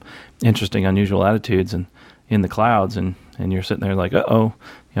into some interesting, unusual attitudes and in the clouds, and you're sitting there like, I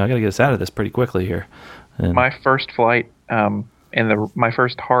got to get us out of this pretty quickly here. And my first flight, my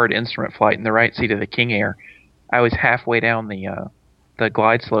first hard instrument flight in the right seat of the King Air, I was halfway down the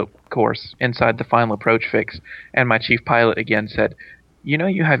glide slope course inside the final approach fix, and my chief pilot again said,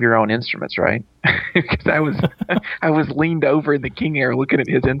 you have your own instruments, right? Because I was leaned over in the King Air looking at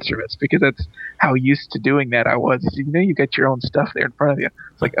his instruments because that's how used to doing that I was. You got your own stuff there in front of you.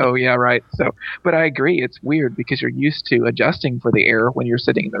 It's like, oh yeah, right. So, but I agree, it's weird because you're used to adjusting for the air when you're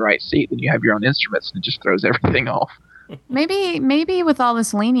sitting in the right seat, then you have your own instruments and it just throws everything off. Maybe with all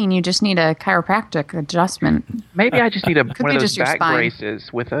this leaning, you just need a chiropractic adjustment. Maybe I just need one of those just your back spine.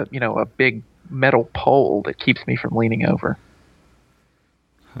 braces with a big metal pole that keeps me from leaning over.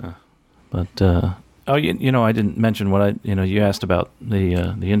 But I didn't mention what you asked about the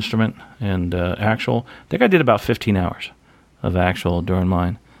instrument and actual. I think I did about 15 hours of actual during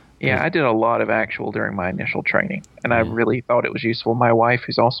mine. Yeah, I did a lot of actual during my initial training, and I really thought it was useful. My wife,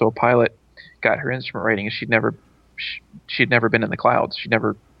 who's also a pilot, got her instrument rating, and she'd never been in the clouds. She'd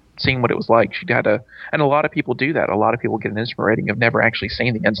never seen what it was like. And a lot of people do that. A lot of people get an instrument rating of never actually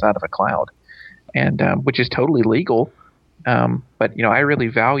seen the inside of a cloud, and which is totally legal. But I really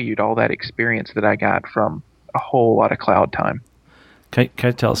valued all that experience that I got from a whole lot of cloud time. Can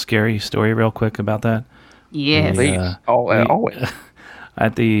I tell a scary story real quick about that? Yes. Please, always.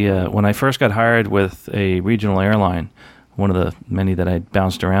 At when I first got hired with a regional airline, one of the many that I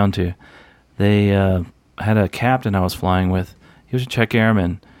bounced around to, they had a captain I was flying with. He was a check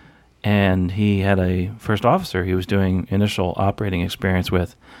airman, and he had a first officer he was doing initial operating experience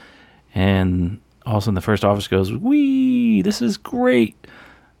with. And all of a sudden the first officer goes, "Wee, this is great."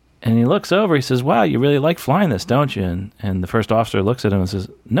 And he looks over, he says, "Wow, you really like flying this, don't you?" And the first officer looks at him and says,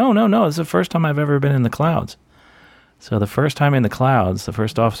 No, this is the first time I've ever been in the clouds. So the first time in the clouds, the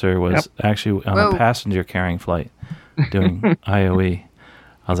first officer was actually on a passenger carrying flight doing IOE.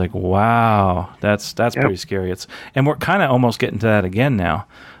 I was like, wow, that's pretty scary. And we're kind of almost getting to that again now.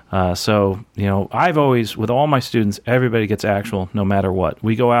 So, I've always, with all my students, everybody gets actual no matter what.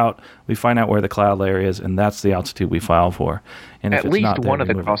 We go out, we find out where the cloud layer is, and that's the altitude we file for. And at least one of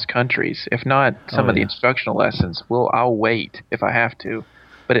the cross countries. If not some of the instructional lessons, I'll wait if I have to.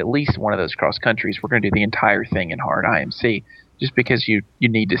 But at least one of those cross countries, we're going to do the entire thing in hard IMC, just because you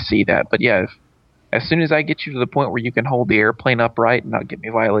need to see that. But yeah, as soon as I get you to the point where you can hold the airplane upright and not get me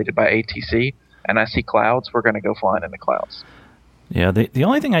violated by ATC, and I see clouds, we're going to go flying in the clouds. Yeah, the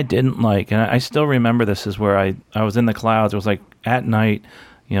only thing I didn't like, and I still remember this, is where I was in the clouds. It was like at night,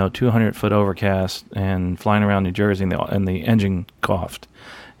 200-foot overcast, and flying around New Jersey, and the engine coughed.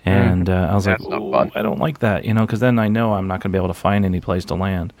 And I was like, I don't like that, because then I know I'm not going to be able to find any place to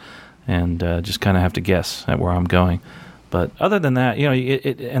land, and just kind of have to guess at where I'm going. But other than that,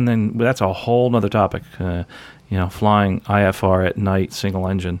 and then that's a whole other topic, flying IFR at night, single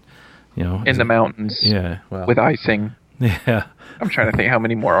engine, in the mountains, with icing. Yeah. I'm trying to think how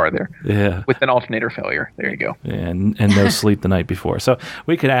many more are there. Yeah. With an alternator failure. There you go. And no sleep the night before. So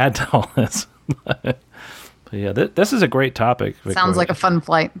we could add to all this. But yeah, this is a great topic, Victoria. Sounds like a fun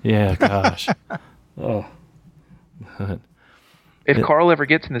flight. Yeah, gosh. Oh. If Carl ever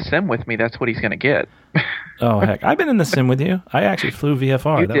gets in the sim with me, that's what he's going to get. Oh, heck. I've been in the sim with you. I actually flew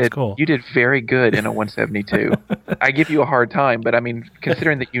VFR. That was cool. You did very good in a 172. I give you a hard time, but I mean,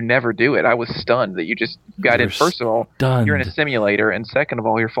 considering that you never do it, I was stunned that you just got in. First of all, you're in a simulator, and second of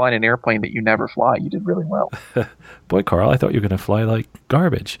all, you're flying an airplane that you never fly. You did really well. Boy, Carl, I thought you were going to fly like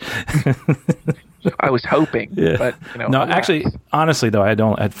garbage. I was hoping, but no. Actually, honestly, though,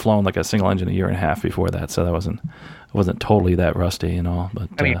 I'd flown like a single engine a year and a half before that, so that wasn't totally that rusty and all. But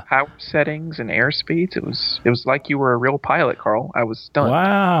I mean, power settings and air speeds, it was like you were a real pilot, Carl. I was stunned.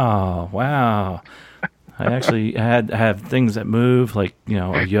 Wow. I actually have things that move, like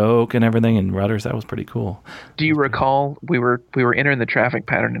a yoke and everything, and rudders. That was pretty cool. Do you recall we were entering the traffic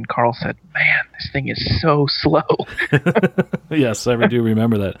pattern, and Carl said, "Man, this thing is so slow." Yes, I do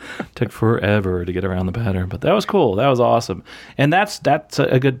remember that. It took forever to get around the pattern, but that was cool. That was awesome, and that's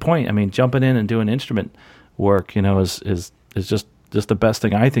a good point. I mean, jumping in and doing instrument work, is just the best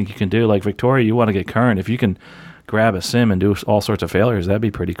thing I think you can do. Like Victoria, you want to get current. If you can grab a sim and do all sorts of failures, that'd be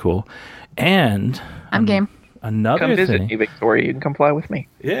pretty cool. And I'm game. Another come visit thing, me, Victoria. You can come fly with me.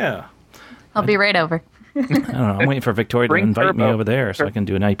 Yeah, I'll be right over. I don't know. I'm waiting for Victoria to invite me over there so I can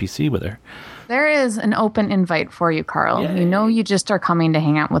do an IPC with her. There is an open invite for you, Carl. Yay. You just are coming to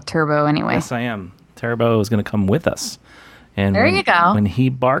hang out with Turbo anyway. Yes, I am. Turbo is going to come with us. And there you go. When he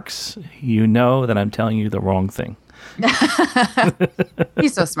barks, you know that I'm telling you the wrong thing.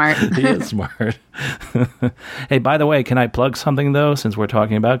 He's so smart. He is smart. Hey, by the way, can I plug something, though, since we're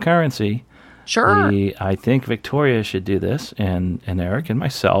talking about currency? Sure. I think Victoria should do this, and Eric and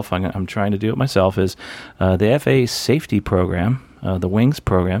myself, I'm trying to do it myself, is the FAA safety program, the WINGS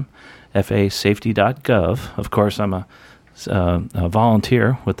program, FAAsafety.gov. Of course, I'm a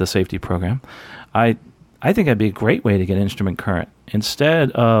volunteer with the safety program. I think that'd be a great way to get instrument current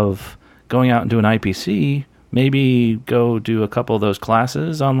instead of going out and doing IPC, maybe go do a couple of those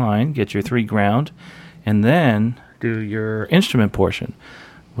classes online, get your 3 ground, and then do your instrument portion,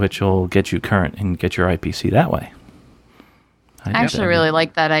 which will get you current and get your IPC that way. I actually really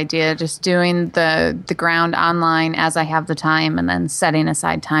like that idea, just doing the ground online as I have the time and then setting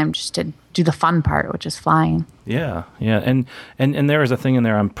aside time just to do the fun part, which is flying. Yeah. And there is a thing in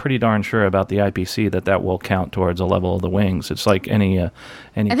there I'm pretty darn sure about the IPC that will count towards a level of the wings. It's like any I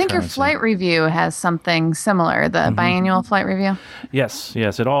think currency. your flight review has something similar, the biannual flight review. Yes.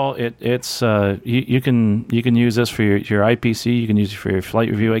 It's you can use this for your IPC, you can use it for your flight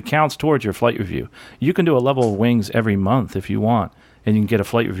review. It counts towards your flight review. You can do a level of wings every month if you want, and you can get a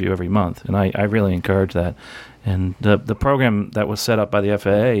flight review every month. And I really encourage that. And the program that was set up by the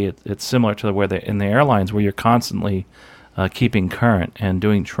FAA, it's similar to where in the airlines where you're constantly keeping current and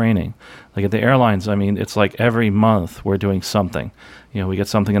doing training. Like at the airlines, I mean, it's like every month we're doing something. We get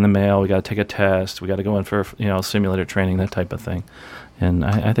something in the mail, we got to take a test, we got to go in for simulator training, that type of thing. And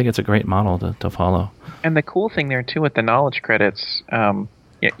I think it's a great model to follow. And the cool thing there too with the knowledge credits,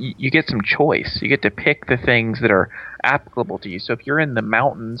 you get some choice. You get to pick the things that are applicable to you. So if you're in the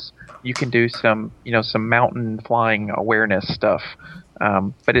mountains, you can do some mountain flying awareness stuff.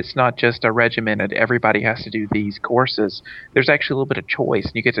 But it's not just a regimented, everybody has to do these courses. There's actually a little bit of choice.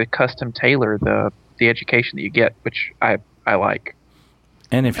 You get to custom tailor the education that you get, which I like.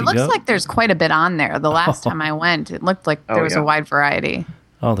 And if it looks like there's quite a bit on there. The last time I went, it looked like there was a wide variety.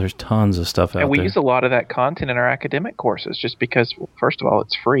 Oh, there's tons of stuff out there. And we use a lot of that content in our academic courses just because, well, first of all,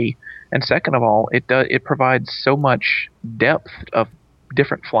 it's free. And second of all, it provides so much depth of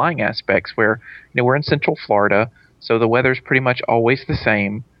different flying aspects where, we're in Central Florida, so the weather's pretty much always the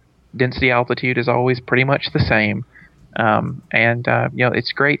same. Density altitude is always pretty much the same.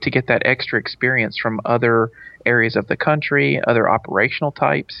 It's great to get that extra experience from other areas of the country, other operational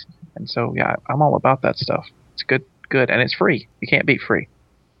types. And so, yeah, I'm all about that stuff. It's good, and it's free. You can't beat free.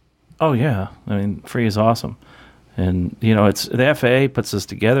 Oh yeah, I mean, free is awesome, and it's the FAA puts this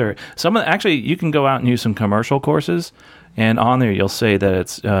together. Actually, you can go out and use some commercial courses, and on there you'll say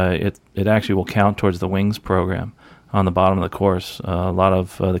that it actually will count towards the wings program on the bottom of the course. A lot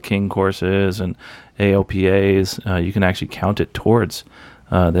of the King courses and AOPAs, you can actually count it towards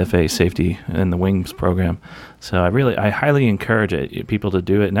the FAA safety and the wings program. So I highly encourage people to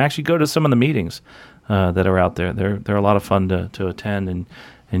do it and actually go to some of the meetings that are out there. They're a lot of fun to attend, and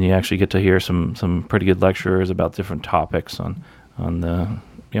you actually get to hear some pretty good lecturers about different topics on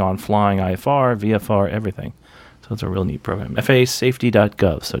flying IFR, VFR, everything. So it's a real neat program.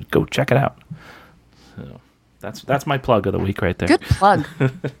 FAAsafety.gov. So go check it out. So that's my plug of the week right there. Good plug.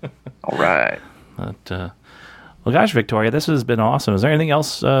 All right. But, well, gosh, Victoria, this has been awesome. Is there anything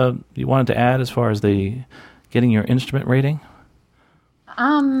else you wanted to add as far as the getting your instrument rating?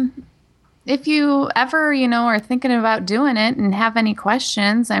 If you ever, are thinking about doing it and have any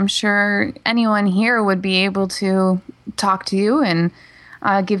questions, I'm sure anyone here would be able to talk to you and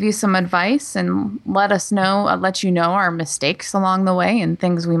give you some advice and let you know our mistakes along the way and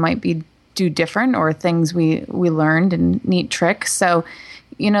things we might do different or things we learned and neat tricks. So,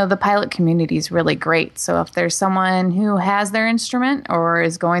 the pilot community is really great. So if there's someone who has their instrument or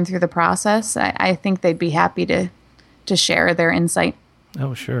is going through the process, I think they'd be happy to share their insight.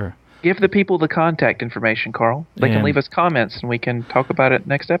 Oh, sure. Give the people the contact information, Carl. They can leave us comments, and we can talk about it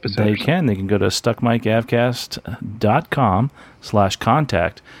next episode. They can. They can go to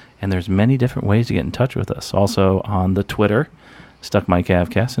stuckmikeavcast.com/contact, and there's many different ways to get in touch with us. Also on the Twitter,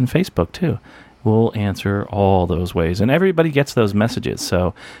 StuckMikeAvcast, and Facebook, too. We'll answer all those ways. And everybody gets those messages.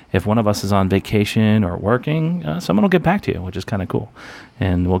 So if one of us is on vacation or working, someone will get back to you, which is kind of cool.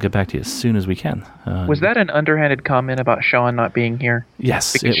 And we'll get back to you as soon as we can. Was that an underhanded comment about Sean not being here?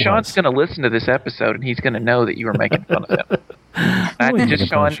 Yes, because Sean's going to listen to this episode, and he's going to know that you were making fun of him.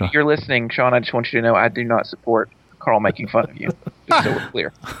 Sean, you're listening. Sean, I just want you to know I do not support Carl making fun of you, just so we're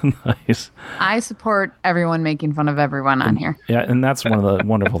clear. Nice. I support everyone making fun of everyone on here. Yeah, and that's one of the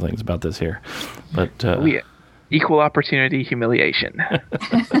wonderful things about this here. But equal opportunity humiliation.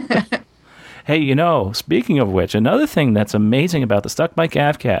 Hey, speaking of which, another thing that's amazing about the Stuck Mike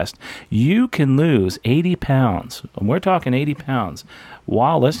Avcast, you can lose 80 pounds. And we're talking 80 pounds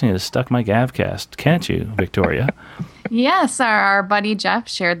while listening to Stuck Mike Avcast, can't you, Victoria? Yes, our buddy Jeff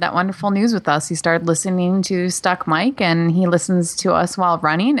shared that wonderful news with us. He started listening to Stuck Mike, and he listens to us while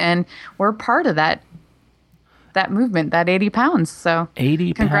running, and we're part of that movement, that 80 pounds. So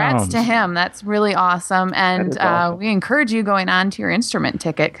 80 congrats pounds. to him. That's really awesome. And awesome. We encourage you going on to your instrument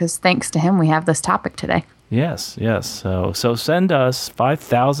ticket because thanks to him, we have this topic today. Yes, yes. So send us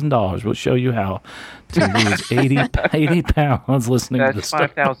 $5,000. We'll show you how to lose 80 pounds listening to this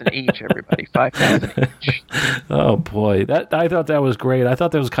stuff. That's 5,000 each, everybody. 5,000 each. Oh boy, I thought that was great. I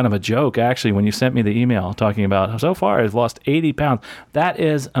thought that was kind of a joke actually when you sent me the email talking about so far I've lost 80 pounds. That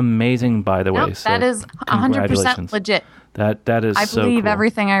is amazing, by the way. Nope, that is 100% legit. That is. I so believe cool.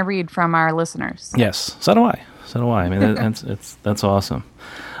 everything I read from our listeners. Yes, so do I. I mean, that's awesome.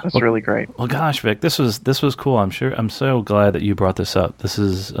 That's really great. Well, gosh, Vic, this was cool. I'm so glad that you brought this up. This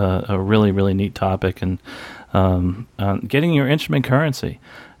is a really, really neat topic, and getting your instrument currency.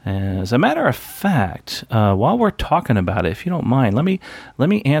 As a matter of fact, while we're talking about it, if you don't mind, let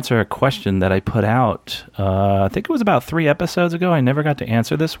me answer a question that I put out. I think it was about 3 episodes ago. I never got to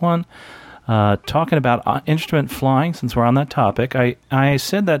answer this one. Talking about instrument flying, since we're on that topic, I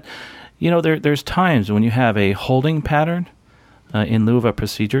said that there's times when you have a holding pattern in lieu of a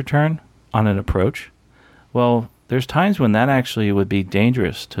procedure turn on an approach. Well, there's times when that actually would be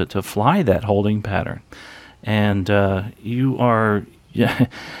dangerous to fly that holding pattern, and you are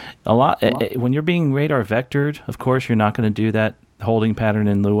a lot when you're being radar vectored. Of course, you're not going to do that holding pattern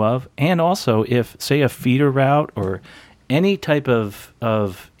in lieu of. And also, if say a feeder route or any type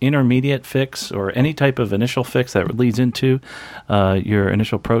of intermediate fix or any type of initial fix that leads into your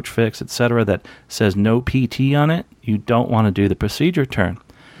initial approach fix, etc., that says no PT on it, you don't want to do the procedure turn.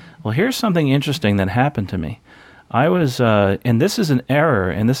 Well, here's something interesting that happened to me. I was, and this is an error,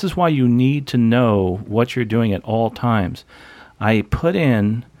 and this is why you need to know what you're doing at all times. I put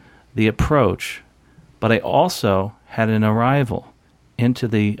in the approach, but I also had an arrival into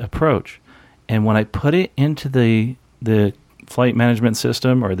the approach. And when I put it into the flight management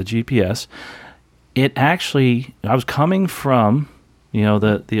system or the GPS, it actually, I was coming from,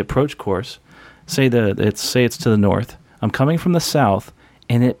 the approach course, say it's to the north. I'm coming from the south,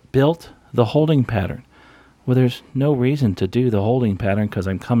 and it built the holding pattern. Well, there's no reason to do the holding pattern because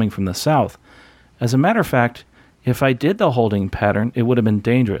I'm coming from the south. As a matter of fact, if I did the holding pattern, it would have been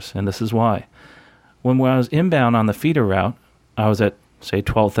dangerous, and this is why. When I was inbound on the feeder route, I was at, say,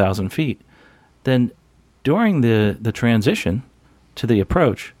 12,000 feet. Then during the transition to the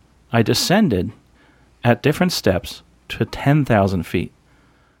approach, I descended at different steps to 10,000 feet.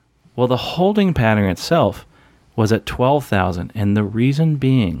 Well, the holding pattern itself was at 12,000, and the reason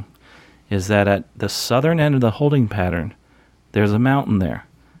being is that at the southern end of the holding pattern, there's a mountain there.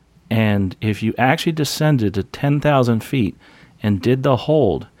 And if you actually descended to 10,000 feet and did the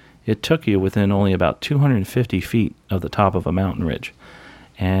hold, it took you within only about 250 feet of the top of a mountain ridge.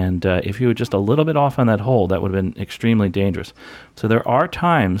 And if you were just a little bit off on that hold, that would have been extremely dangerous. So there are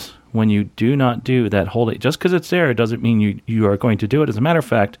times when you do not do that holding. Just because it's there doesn't mean you are going to do it. As a matter of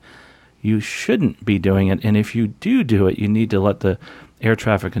fact, you shouldn't be doing it. And if you do it, you need to let the air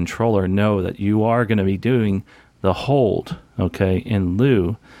traffic controller know that you are going to be doing the hold, okay, in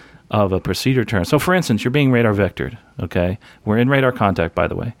lieu of a procedure turn. So, for instance, you're being radar vectored, okay? We're in radar contact, by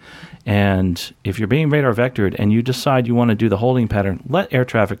the way. And if you're being radar vectored and you decide you want to do the holding pattern, let air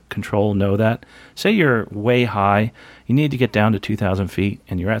traffic control know that. Say you're way high, you need to get down to 2,000 feet,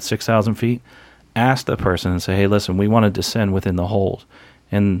 and you're at 6,000 feet. Ask the person and say, hey, listen, we want to descend within the hold.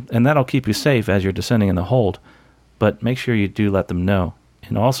 And that'll keep you safe as you're descending in the hold. But make sure you do let them know.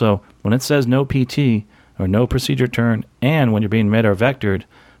 And also, when it says no PT or no procedure turn, and when you're being radar vectored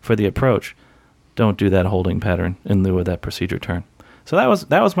for the approach, don't do that holding pattern in lieu of that procedure turn. So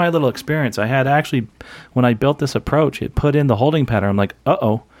that was my little experience. I had actually, when I built this approach, it put in the holding pattern. I'm like,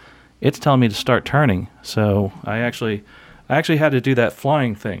 uh-oh, it's telling me to start turning. So I actually had to do that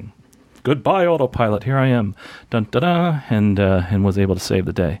flying thing. Goodbye, autopilot. Here I am, dun da da, and was able to save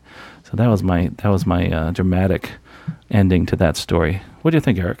the day. So that was my dramatic ending to that story. What do you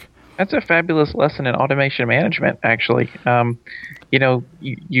think, Eric? That's a fabulous lesson in automation management, actually.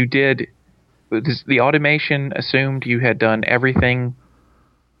 You did the automation assumed you had done everything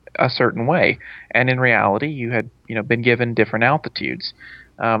a certain way, and in reality, you had been given different altitudes.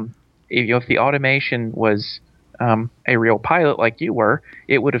 If the automation was a real pilot like you were,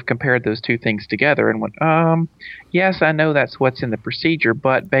 it would have compared those two things together and went, yes, I know that's what's in the procedure,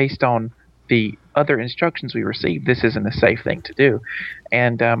 but based on the other instructions we received, this isn't a safe thing to do.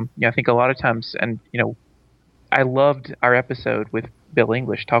 And I think a lot of times, and I loved our episode with Bill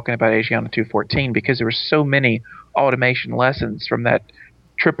English talking about Asiana 214 because there were so many automation lessons from that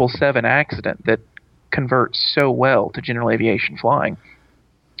 777 accident that convert so well to general aviation flying.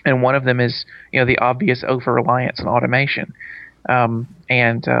 And one of them is, the obvious over-reliance on automation. I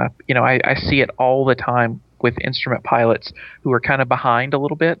see it all the time with instrument pilots who are kind of behind a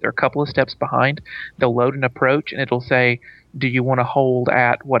little bit. They're a couple of steps behind. They'll load an approach and it'll say, do you want to hold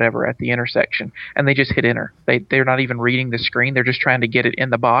at whatever at the intersection? And they just hit enter. They're not even reading the screen. They're just trying to get it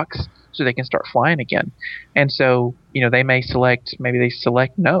in the box so they can start flying again. And so, they may select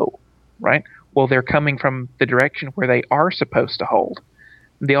no, right? Well, they're coming from the direction where they are supposed to hold.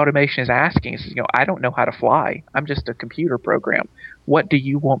 The automation is asking, I don't know how to fly. I'm just a computer program. What do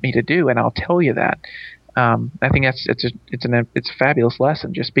you want me to do? And I'll tell you that. I think it's a fabulous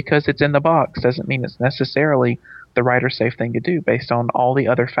lesson. Just because it's in the box doesn't mean it's necessarily the right or safe thing to do based on all the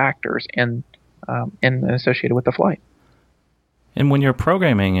other factors in associated with the flight. And when you're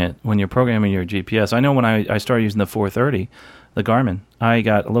programming your GPS, I know when I started using the 430, the Garmin, I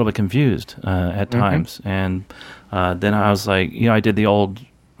got a little bit confused at times. And then I was like, I did the old,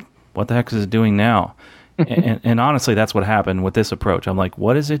 what the heck is it doing now? and honestly, that's what happened with this approach. I'm like,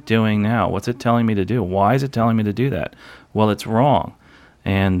 what is it doing now? What's it telling me to do? Why is it telling me to do that? Well, it's wrong.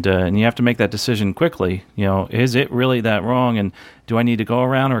 And you have to make that decision quickly. Is it really that wrong? And do I need to go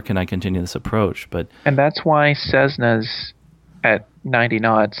around or can I continue this approach? And that's why Cessna's at 90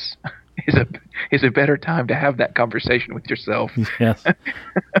 knots is a better time to have that conversation with yourself. Yes.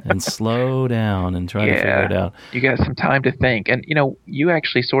 And slow down and try to figure it out. You got some time to think. And, you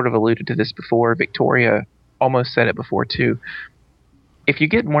actually sort of alluded to this before. Victoria almost said it before, too. If you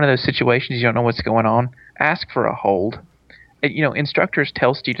get in one of those situations you don't know what's going on, ask for a hold. Instructors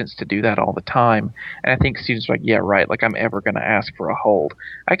tell students to do that all the time. And I think students are like, yeah, right, like I'm ever going to ask for a hold.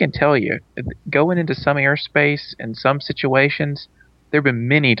 I can tell you, going into some airspace in some situations, there have been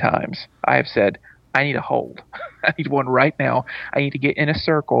many times I have said, I need a hold. I need one right now. I need to get in a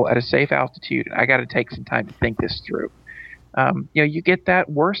circle at a safe altitude. I got to take some time to think this through. You get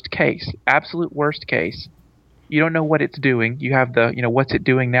that worst case, absolute worst case. You don't know what it's doing. You have the, what's it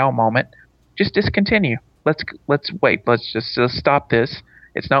doing now moment. Just discontinue. Let's wait. Let's just stop this.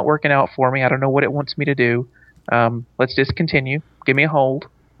 It's not working out for me. I don't know what it wants me to do. Let's discontinue. Give me a hold.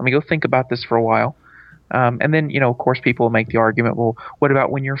 Let me go think about this for a while. And then, of course, people make the argument, well, what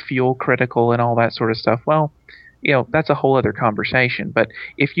about when you're fuel critical and all that sort of stuff? Well, that's a whole other conversation. But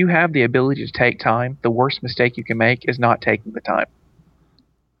if you have the ability to take time, the worst mistake you can make is not taking the time.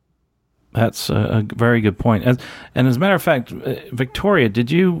 That's a very good point. And as a matter of fact, Victoria, did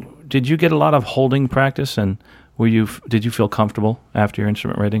you get a lot of holding practice, and did you feel comfortable after your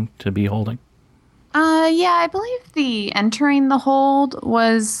instrument rating to be holding? Yeah, I believe the entering the hold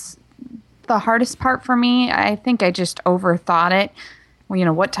was the hardest part for me. I think I just overthought it.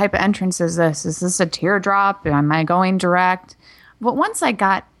 Well, what type of entrance is this? Is this a teardrop? Am I going direct? But once I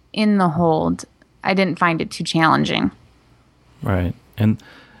got in the hold, I didn't find it too challenging. Right. And,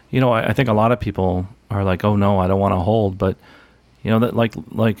 I think a lot of people are like, oh, no, I don't want to hold. But, that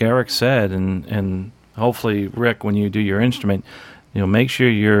like Eric said, and hopefully, Rick, when you do your instrument, make sure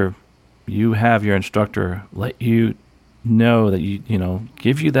you have your instructor let you know that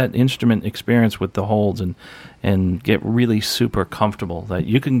give you that instrument experience with the holds and get really super comfortable that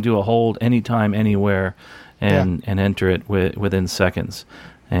you can do a hold anytime, anywhere, and enter it within seconds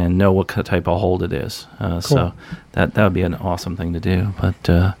and know what type of hold it is. Cool. So that would be an awesome thing to do.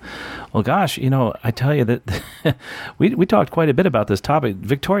 But well, gosh, I tell you that we talked quite a bit about this topic.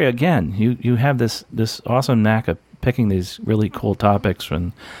 Victoria, again, you have this awesome knack of picking these really cool topics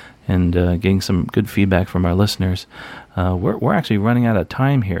and getting some good feedback from our listeners. We're actually running out of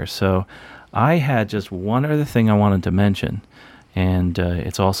time here, so I had just one other thing I wanted to mention, and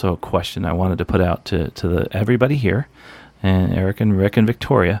it's also a question I wanted to put out to everybody here, and Eric and Rick and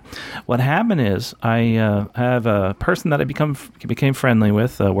Victoria. What happened is I have a person that I became friendly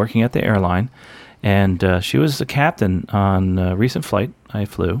with working at the airline, and she was a captain on a recent flight I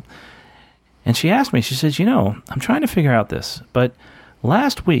flew, and she asked me, she says, I'm trying to figure out this, but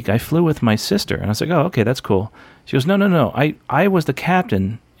last week I flew with my sister. And I was like, oh, okay, that's cool. She goes, no. I was the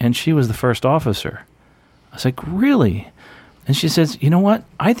captain and she was the first officer. I was like, really? And she says, you know what?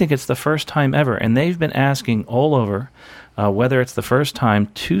 I think it's the first time ever. And they've been asking all over whether it's the first time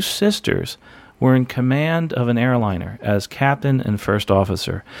two sisters were in command of an airliner as captain and first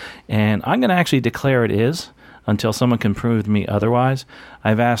officer. And I'm going to actually declare it is, until someone can prove to me otherwise.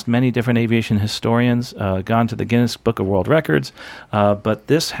 I've asked many different aviation historians, gone to the Guinness Book of World Records, but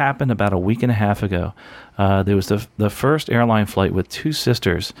this happened about a week and a half ago. There was the first airline flight with two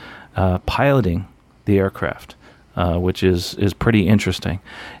sisters piloting the aircraft, which is pretty interesting.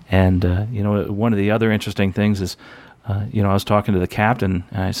 And, one of the other interesting things is, I was talking to the captain,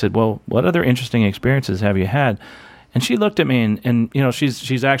 and I said, well, what other interesting experiences have you had? And she looked at me, and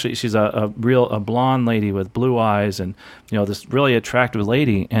she's a blonde lady with blue eyes, and this really attractive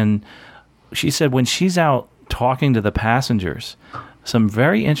lady. And she said when she's out talking to the passengers, some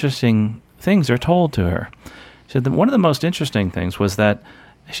very interesting things are told to her. She said that one of the most interesting things was that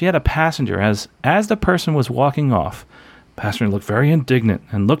she had a passenger, as the person was walking off, the passenger looked very indignant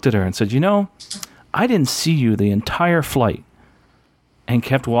and looked at her and said, I didn't see you the entire flight, and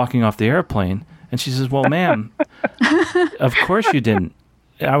kept walking off the airplane. And she says, well, ma'am, of course you didn't.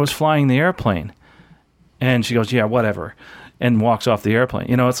 I was flying the airplane. And she goes, yeah, whatever, and walks off the airplane.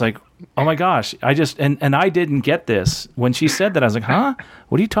 It's like, oh my gosh, and I didn't get this. When she said that, I was like, huh?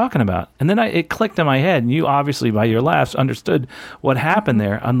 What are you talking about? And then it clicked in my head, and you obviously, by your laughs, understood what happened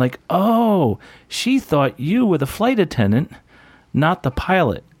there. I'm like, oh, she thought you were the flight attendant, not the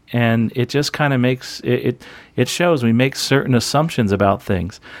pilot. And it just kind of makes, it shows we make certain assumptions about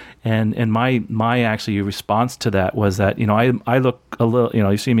things. And my actually response to that was that, I look a little,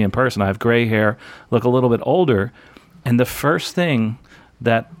 you see me in person, I have gray hair, look a little bit older. And the first thing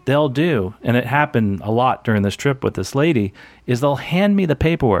that they'll do, and it happened a lot during this trip with this lady, is they'll hand me the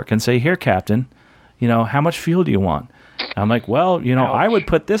paperwork and say, here, Captain, how much fuel do you want? I'm like, well, I would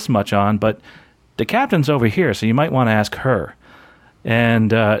put this much on, but the captain's over here, so you might want to ask her.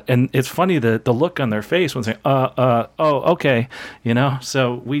 And it's funny the look on their face when saying, oh, okay,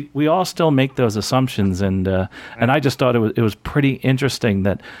 So we all still make those assumptions, and I just thought it was pretty interesting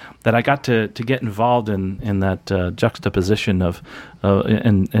that I got to get involved in that juxtaposition of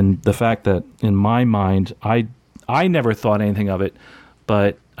and the fact that in my mind I never thought anything of it,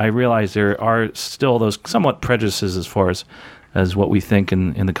 but I realized there are still those somewhat prejudices as far as what we think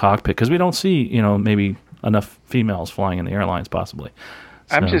in the cockpit, because we don't see maybe enough females flying in the airlines, possibly.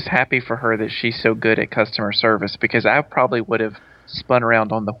 So. I'm just happy for her that she's so good at customer service, because I probably would have spun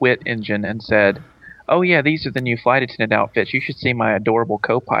around on the WHIT engine and said, oh yeah, these are the new flight attendant outfits. You should see my adorable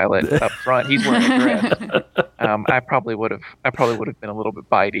co-pilot up front. He's wearing a dress. I probably would have been a little bit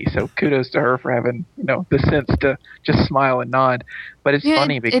bitey. So kudos to her for having the sense to just smile and nod. But it's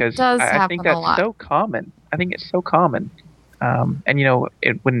funny because I think that's so common. I think it's so common. And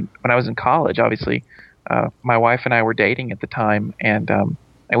when I was in college, obviously. My wife and I were dating at the time, and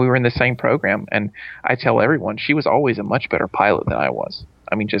we were in the same program. And I tell everyone she was always a much better pilot than I was.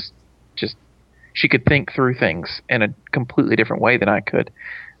 I mean, just she could think through things in a completely different way than I could.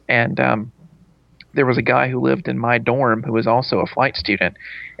 And there was a guy who lived in my dorm who was also a flight student,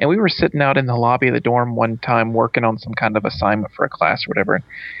 and we were sitting out in the lobby of the dorm one time working on some kind of assignment for a class or whatever. And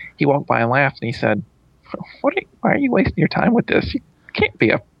he walked by and laughed, and he said, why are you wasting your time with this? You can't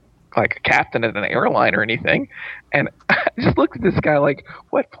be a captain at an airline or anything. And I just looked at this guy like,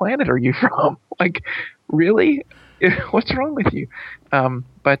 what planet are you from? Like, really? What's wrong with you?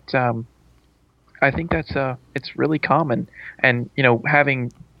 But I think it's really common. And,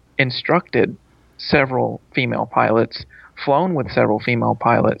 having instructed several female pilots, flown with several female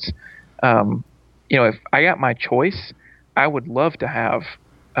pilots, if I got my choice, I would love to have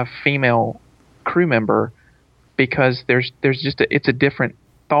a female crew member, because there's just it's a different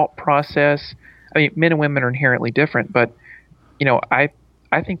thought process. I mean, men and women are inherently different, but I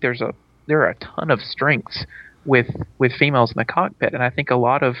think there are a ton of strengths with females in the cockpit, and I think a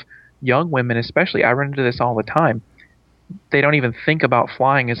lot of young women, especially, I run into this all the time. They don't even think about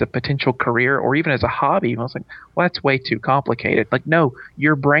flying as a potential career or even as a hobby. I was like, well, that's way too complicated. Like, no,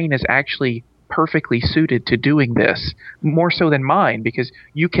 your brain is actually perfectly suited to doing this, more so than mine, because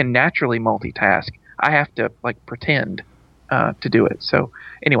you can naturally multitask. I have to pretend to do it. So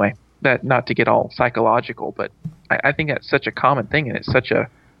anyway, that, not to get all psychological, but I think that's such a common thing, and it's such a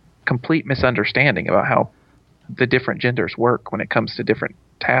complete misunderstanding about how the different genders work when it comes to different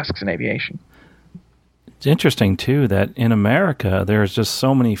tasks in aviation. It's interesting too that in America there's just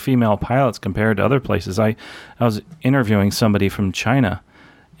so many female pilots compared to other places. I was interviewing somebody from China,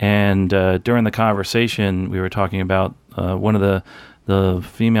 and during the conversation we were talking about one of the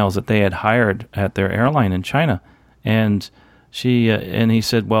females that they had hired at their airline in China, and he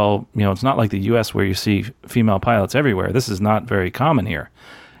said, well, it's not like the U.S. where you see female pilots everywhere. This is not very common here.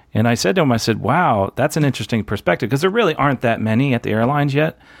 And I said to him, wow, that's an interesting perspective, because there really aren't that many at the airlines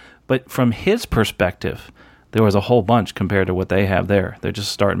yet. But from his perspective, there was a whole bunch compared to what they have there. They're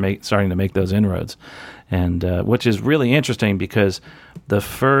just starting to make those inroads, and which is really interesting, because the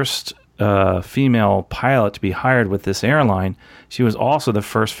first female pilot to be hired with this airline, she was also the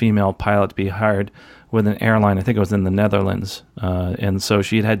first female pilot to be hired with an airline. I think it was in the Netherlands, and so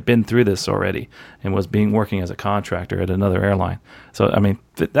she had been through this already and was working as a contractor at another airline. So I mean,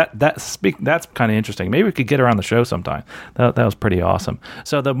 that's kind of interesting. Maybe we could get her on the show sometime. That was pretty awesome.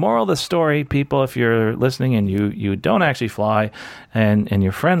 So the moral of the story, people, if you're listening and you don't actually fly, and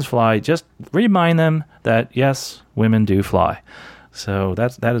your friends fly, just remind them that yes, women do fly. So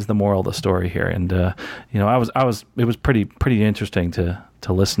that is the moral of the story here. And it was pretty interesting to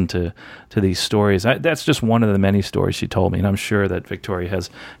listen to these stories. That's just one of the many stories she told me, and I'm sure that Victoria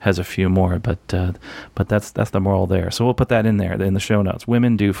has a few more. But that's the moral there. So we'll put that in there in the show notes.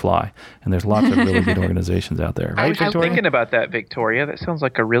 Women do fly, and there's lots of really good organizations out there. Right, I was just thinking about that, Victoria. That sounds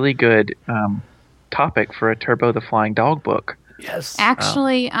like a really good topic for a Turbo the Flying Dog book. Yes.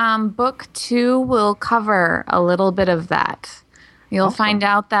 Actually, book 2 will cover a little bit of that. You'll find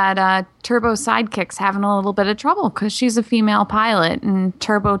out that Turbo's sidekick's having a little bit of trouble because she's a female pilot, and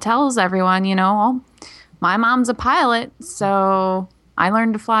Turbo tells everyone, my mom's a pilot, so I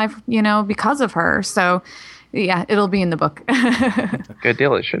learned to fly, because of her. So, yeah, it'll be in the book. Good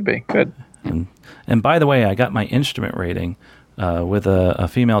deal. It should be. Good. And by the way, I got my instrument rating with a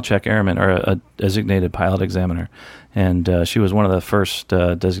female check airman, or a designated pilot examiner, and she was one of the first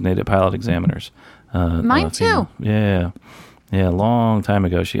designated pilot examiners. Mine too. Yeah, a long time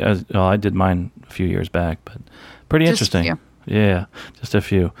ago. I did mine a few years back, but pretty interesting. Just a few. Yeah, just a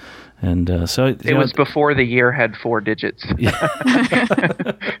few. And so it was before the year had 4 digits.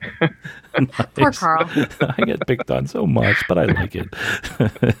 Poor Carl. I get picked on so much, but I like it.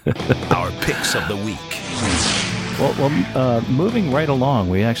 Our picks of the week. Well, moving right along,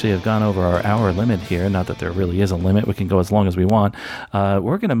 we actually have gone over our hour limit here. Not that there really is a limit. We can go as long as we want.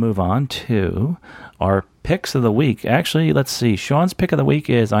 We're going to move on to our picks of the week. Actually, let's see. Sean's pick of the week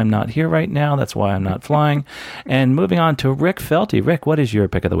is I'm not here right now. That's why I'm not flying. And moving on to Rick Felty. Rick, what is your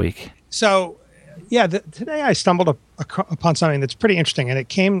pick of the week? So, yeah, today I stumbled upon something that's pretty interesting, and it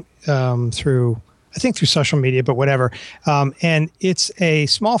came through social media, but whatever. And it's a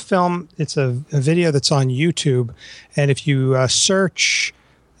small film. It's a video that's on YouTube. And if you search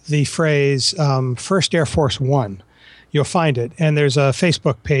the phrase First Air Force One, you'll find it. And there's a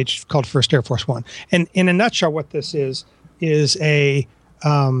Facebook page called First Air Force One. And in a nutshell, what this is a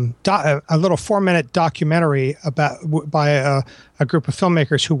little 4-minute documentary by a group of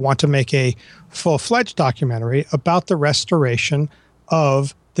filmmakers who want to make a full-fledged documentary about the restoration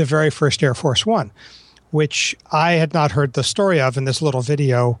of the very first Air Force One, which I had not heard the story of, and this little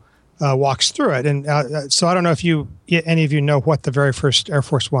video walks through it. And so I don't know if any of you know what the very first Air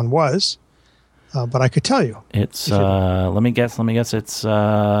Force One was, but I could tell you. It's let me guess. It's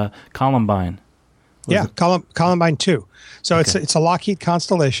Columbine. Yeah, Columbine 2. So okay. It's a Lockheed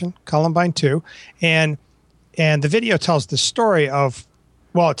Constellation, Columbine 2, and the video tells the story of,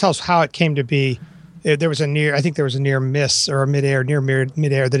 it tells how it came to be. There was a near miss or a near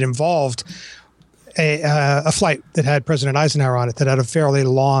midair that involved a flight that had President Eisenhower on it that had a fairly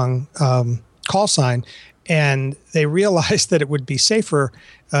long call sign, and they realized that it would be safer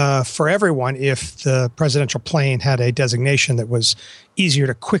for everyone if the presidential plane had a designation that was easier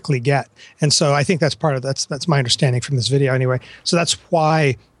to quickly get. And so I think that's my understanding from this video anyway. So that's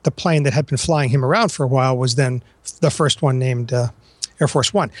why the plane that had been flying him around for a while was then the first one named Air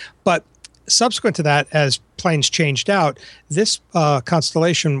Force One. But subsequent to that, as planes changed out, this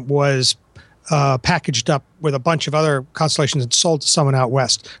Constellation was packaged up with a bunch of other Constellations and sold to someone out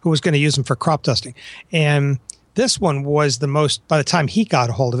west who was going to use them for crop dusting. And this one was the most, by the time he got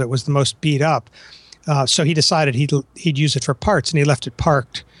a hold of it, was the most beat up. So he decided he'd use it for parts, and he left it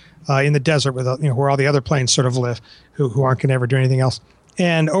parked in the desert with where all the other planes sort of live, who aren't going to ever do anything else.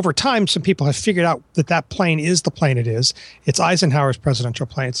 And over time, some people have figured out that plane is the plane it is. It's Eisenhower's presidential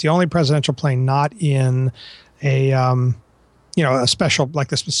plane. It's the only presidential plane not in a special, like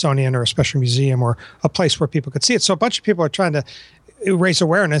the Smithsonian or a special museum or a place where people could see it. So a bunch of people are trying to raise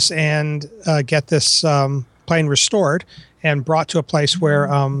awareness and get this plane restored and brought to a place where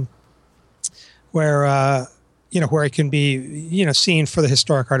it can be, seen for the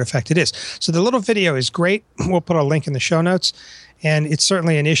historic artifact it is. So the little video is great. We'll put a link in the show notes. And it's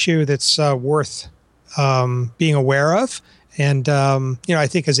certainly an issue that's worth being aware of. And, I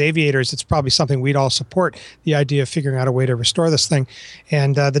think as aviators, it's probably something we'd all support, the idea of figuring out a way to restore this thing.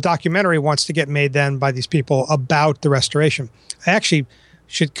 And the documentary wants to get made then by these people about the restoration. I actually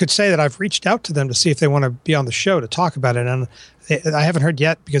could say that I've reached out to them to see if they want to be on the show to talk about it. And I haven't heard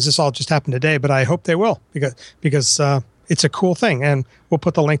yet because this all just happened today, but I hope they will because it's a cool thing. And we'll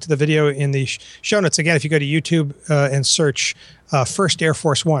put the link to the video in the show notes. Again, if you go to YouTube and search First Air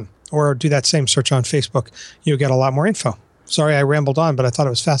Force One, or do that same search on Facebook, you'll get a lot more info. Sorry, I rambled on, but I thought it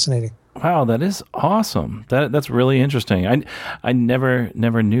was fascinating. Wow, that is awesome. That's really interesting. I never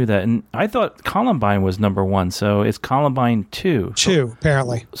knew that. And I thought Columbine was number 1, so it's Columbine 2. 2,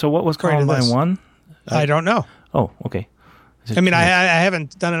 apparently. So what was Columbine 1? I don't know. Oh, okay. I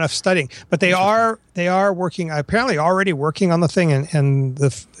haven't done enough studying, but they are working, apparently already working on the thing and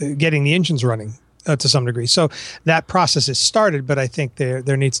getting the engines running. to some degree. So that process is started, but I think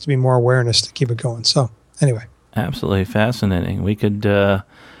there needs to be more awareness to keep it going. So anyway. Absolutely fascinating. We could,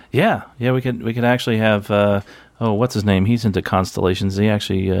 we could actually have, what's his name? He's into constellations. He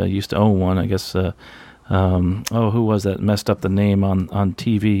actually used to own one, I guess. Who was that? Messed up the name on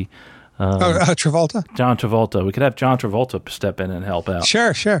TV. Travolta? John Travolta. We could have John Travolta step in and help out.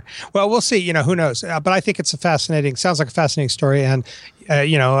 Sure. Well, we'll see. Who knows? But I think sounds like a fascinating story, and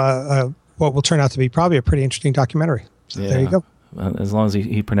what will turn out to be probably a pretty interesting documentary. So there you go. As long as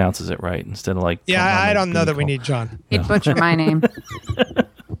he pronounces it right instead of like. Yeah, I don't know that we need John. He'd butcher my name.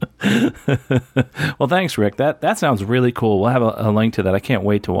 Well, thanks, Rick. That sounds really cool. We'll have a link to that. I can't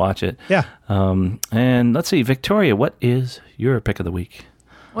wait to watch it. Yeah. And let's see, Victoria, what is your pick of the week?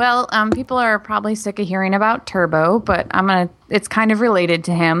 Well, people are probably sick of hearing about Turbo, but it's kind of related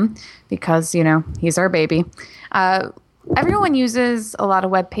to him because, he's our baby. Everyone uses a lot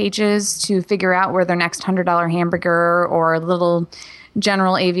of web pages to figure out where their next $100 hamburger or little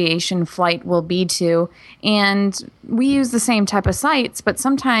general aviation flight will be to. And we use the same type of sites, but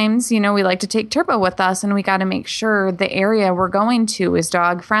sometimes, we like to take Turbo with us and we got to make sure the area we're going to is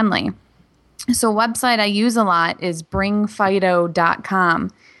dog friendly. So a website I use a lot is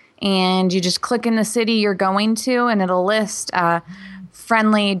bringfido.com. And you just click in the city you're going to and it'll list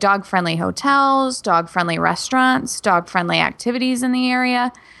dog-friendly hotels, dog-friendly restaurants, dog-friendly activities in the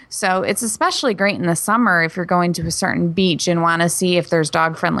area. So it's especially great in the summer if you're going to a certain beach and want to see if there's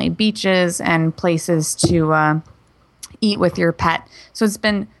dog-friendly beaches and places to eat with your pet. So it's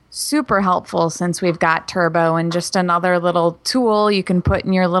been super helpful since we've got Turbo and just another little tool you can put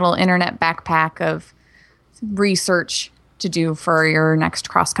in your little internet backpack of research to do for your next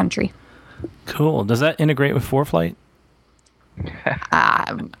cross country. Cool. Does that integrate with ForeFlight?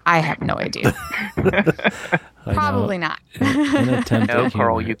 I have no idea. Probably not. No,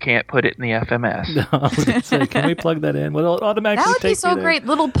 Carl, you can't put it in the FMS. No, I was gonna say, can we plug that in? Will it automatically that would be so there? great.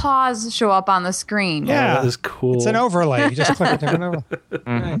 Little paws show up on the screen. Yeah, that is cool. It's an overlay. You just click it and overlay.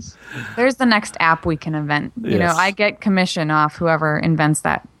 Nice. There's the next app we can invent. Yes. I get commission off whoever invents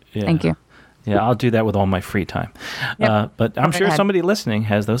that. Yeah. Thank you. Yeah, I'll do that with all my free time. Yep. But I'm sure ahead. somebody listening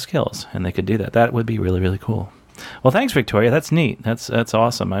has those skills, and they could do that. That would be really, really cool. Well, thanks, Victoria. That's neat. That's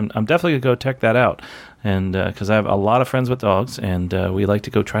awesome. I'm definitely going to go check that out, and because I have a lot of friends with dogs, and we like to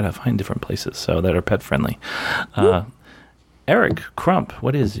go try to find different places that are pet friendly. Eric Crump,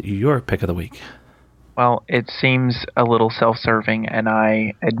 what is your pick of the week? Well, it seems a little self-serving, and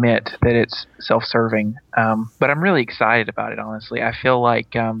I admit that it's self-serving. But I'm really excited about it. Honestly, I feel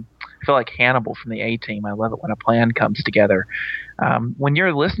like Hannibal from the A-Team. I love it when a plan comes together. When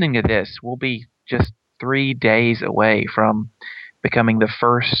you're listening to this, we'll be just 3 days away from becoming the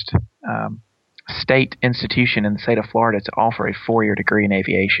first state institution in the state of Florida to offer a 4-year degree in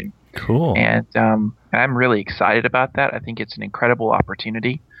aviation. Cool. And I'm really excited about that. I think it's an incredible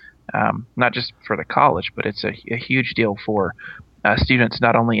opportunity, not just for the college, but it's a huge deal for students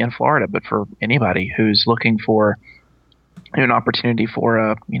not only in Florida, but for anybody who's looking for an opportunity for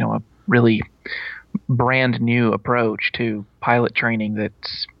a really brand new approach to pilot training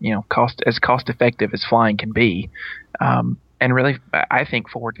that's cost effective as flying can be, and really I think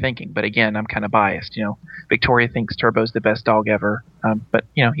forward thinking. But again, I'm kind of biased. Victoria thinks Turbo's the best dog ever, but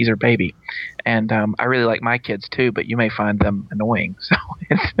he's her baby, and I really like my kids too. But you may find them annoying, so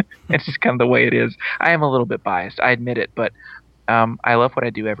it's just kind of the way it is. I am a little bit biased, I admit it, but I love what I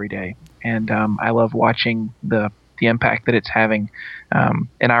do every day, and I love watching the impact that it's having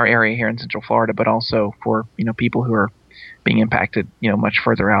in our area here in Central Florida, but also for people who are being impacted much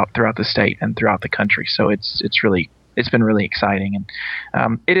further out throughout the state and throughout the country. So it's been really exciting,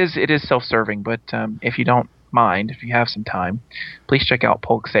 and it is self-serving. But if you don't mind, if you have some time, please check out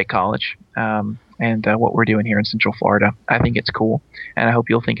Polk State College and what we're doing here in Central Florida. I think it's cool, and I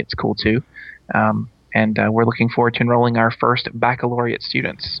hope you'll think it's cool too. And we're looking forward to enrolling our first baccalaureate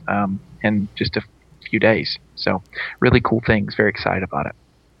students in just a few days. So really cool things. Very excited about it.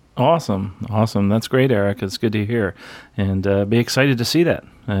 Awesome. That's great, Eric. It's good to hear, and be excited to see that.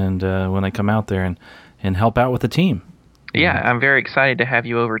 And when I come out there and help out with the team. Yeah, I'm very excited to have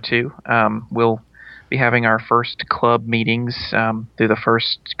you over too. We'll be having our first club meetings through the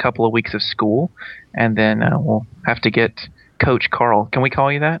first couple of weeks of school, and then we'll have to get Coach Carl. Can we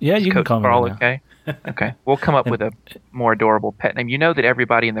call you that? Yeah, Is you Coach can call Carl. me that. Okay. Okay. We'll come up with a more adorable pet name. You know that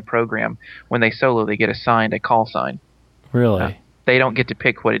everybody in the program, when they solo, they get assigned a call sign. Really? They don't get to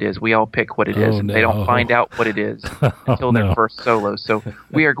pick what it is. We all pick what it is, and they don't find out what it is until their first solo. So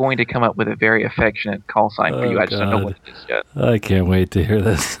we are going to come up with a very affectionate call sign for you. I just don't know what it is yet. I can't wait to hear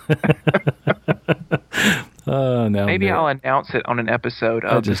this. No, Maybe Nick. I'll announce it on an episode I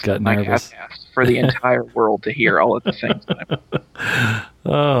of just got my nervous. podcast for the entire world to hear all at the same time.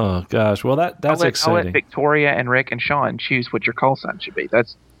 Oh gosh, well that's I'll let exciting. Victoria and Rick and Sean choose what your call sign should be.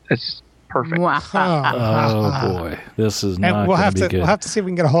 That's perfect. Wow. Oh boy, this is not And we'll going have to be to good. we'll have to see if we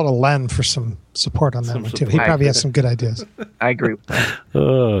can get a hold of Len for some support on that Some one too. He support. probably has some good ideas. I agree with that.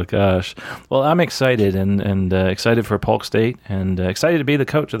 Oh gosh, well I'm excited and excited for Polk State and excited to be the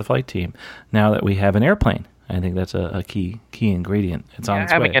coach of the flight team now that we have an airplane. I think that's a key ingredient. It's on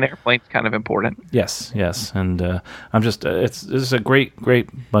its Having way. an airplane's kind of important. Yes, and I'm just this is a great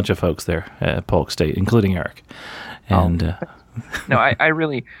bunch of folks there at Polk State, including Eric. And No, I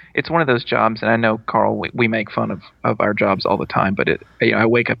really, it's one of those jobs, and I know, Carl, we make fun of our jobs all the time, but I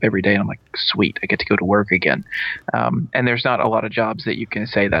wake up every day and I'm like, sweet, I get to go to work again. And there's not a lot of jobs that you can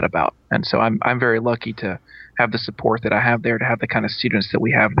say that about. And so I'm very lucky to have the support that I have there, to have the kind of students that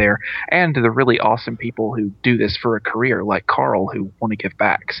we have there, and the really awesome people who do this for a career, like Carl, who want to give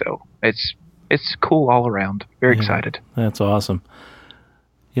back. So it's cool all around. Very excited. that's awesome.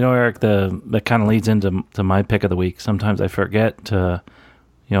 You know, Eric, that kind of leads into my pick of the week. Sometimes I forget,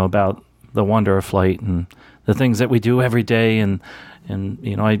 about the wonder of flight and the things that we do every day. And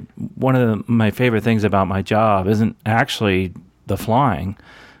one of my favorite things about my job isn't actually the flying.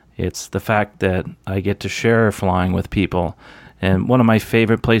 It's the fact that I get to share flying with people. And one of my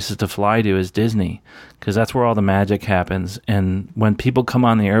favorite places to fly to is Disney, because that's where all the magic happens. And when people come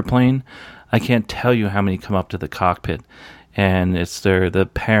on the airplane, I can't tell you how many come up to the cockpit. And it's the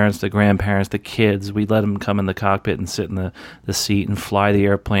parents, the grandparents, the kids. We let them come in the cockpit and sit in the seat and fly the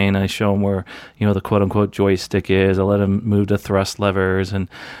airplane. I show them where, the quote-unquote joystick is. I let them move the thrust levers, and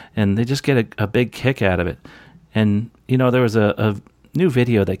they just get a big kick out of it. And, there was a new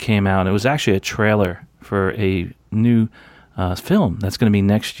video that came out. It was actually a trailer for a new film that's going to be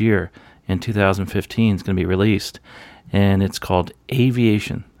next year in 2015. It's going to be released. And it's called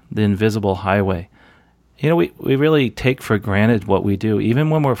Aviation, the Invisible Highway. We really take for granted what we do.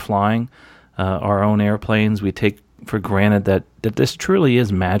 Even when we're flying our own airplanes, we take for granted that this truly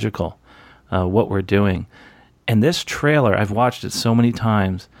is magical, what we're doing. And this trailer, I've watched it so many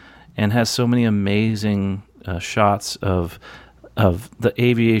times and has so many amazing shots of the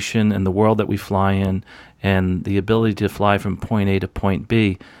aviation and the world that we fly in and the ability to fly from point A to point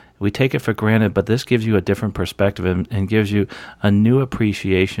B. We take it for granted, but this gives you a different perspective and gives you a new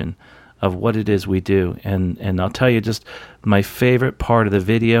appreciation of what it is we do. And I'll tell you, just my favorite part of the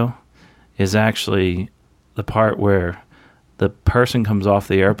video is actually the part where the person comes off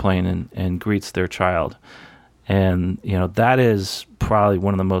the airplane and greets their child. And, that is probably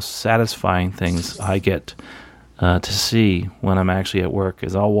one of the most satisfying things I get to see when I'm actually at work,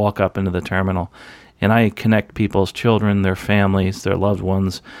 is I'll walk up into the terminal and I connect people's children, their families, their loved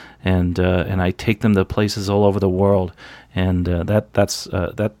ones, and I take them to places all over the world. And that's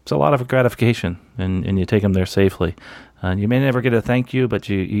a lot of gratification, and you take them there safely. You may never get a thank you, but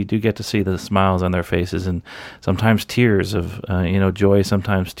you do get to see the smiles on their faces, and sometimes tears of joy,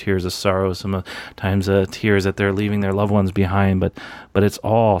 sometimes tears of sorrow, sometimes tears that they're leaving their loved ones behind. But it's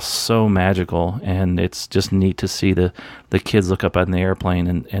all so magical, and it's just neat to see the kids look up on the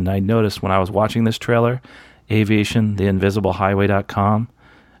airplane. And I noticed when I was watching this trailer, Aviation, theinvisiblehighway.com,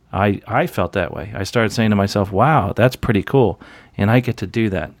 I felt that way. I started saying to myself, wow, that's pretty cool. And I get to do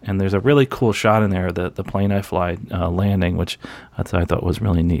that. And there's a really cool shot in there of the plane I fly landing, which I thought was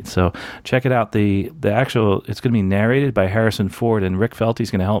really neat. So check it out. The actual, it's going to be narrated by Harrison Ford, and Rick Felty's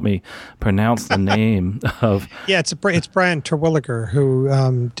going to help me pronounce the name of... Yeah, it's Brian Terwilliger who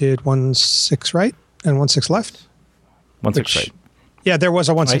did 1-6 right and 1-6 left. 1-6 right. Yeah, there was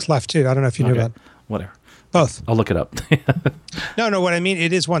a 1-6 left too. I don't know if you knew that. Whatever. Both. I'll look it up. No, what I mean,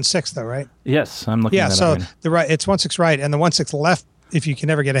 it is 1-6 though, right? Yes, I'm looking at that. Yeah, up so it's 1-6 right, and the 1-6 left, if you can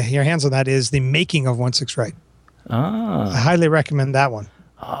ever get your hands on that, is the making of 1-6 right. I highly recommend that one.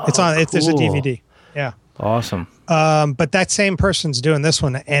 It's on. There's a DVD. Yeah. Awesome. But that same person's doing this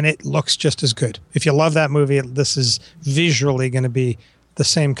one, and it looks just as good. If you love that movie, this is visually going to be the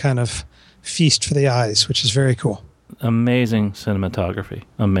same kind of feast for the eyes, which is very cool. Amazing cinematography.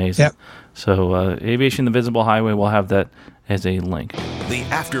 Amazing. Yep. So Aviation, the Visible Highway, we'll have that as a link. The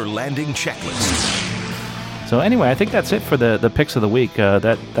After Landing Checklist. So anyway, I think that's it for the picks of the week.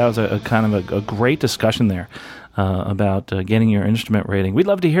 That was a kind of a great discussion there about getting your instrument rating. We'd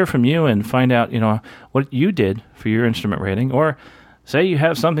love to hear from you and find out, what you did for your instrument rating, or say you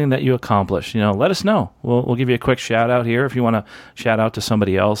have something that you accomplished. Let us know. We'll give you a quick shout out here if you want to shout out to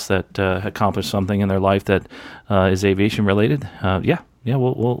somebody else that accomplished something in their life that is aviation related. yeah,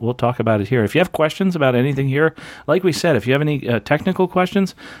 we'll talk about it here. If you have questions about anything here, like we said, if you have any technical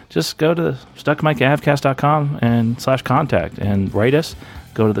questions, just go to stuckmicavcast.com and /contact and write us.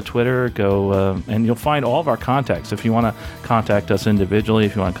 Go to the Twitter, and you'll find all of our contacts. If you want to contact us individually,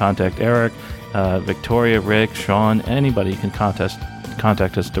 if you want to contact Eric, Victoria, Rick, Sean, anybody, you can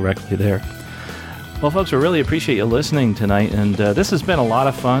contact us directly there. Well, folks, we really appreciate you listening tonight, and this has been a lot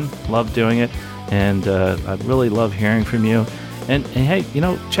of fun. Love doing it, and I really love hearing from you. And hey,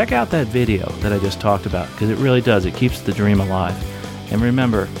 check out that video that I just talked about, because it really does. It keeps the dream alive. And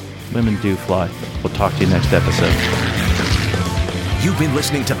remember, women do fly. We'll talk to you next episode. You've been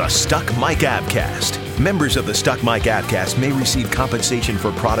listening to the Stuck Mic Avcast. Members of the Stuck Mic Avcast may receive compensation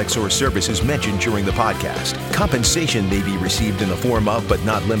for products or services mentioned during the podcast. Compensation may be received in the form of, but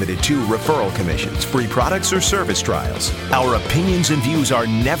not limited to, referral commissions, free products, or service trials. Our opinions and views are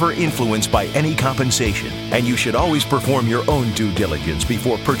never influenced by any compensation, and you should always perform your own due diligence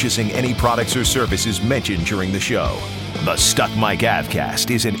before purchasing any products or services mentioned during the show. The Stuck Mic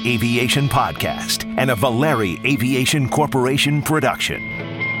Avcast is an aviation podcast and a Valeri Aviation Corporation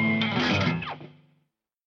production.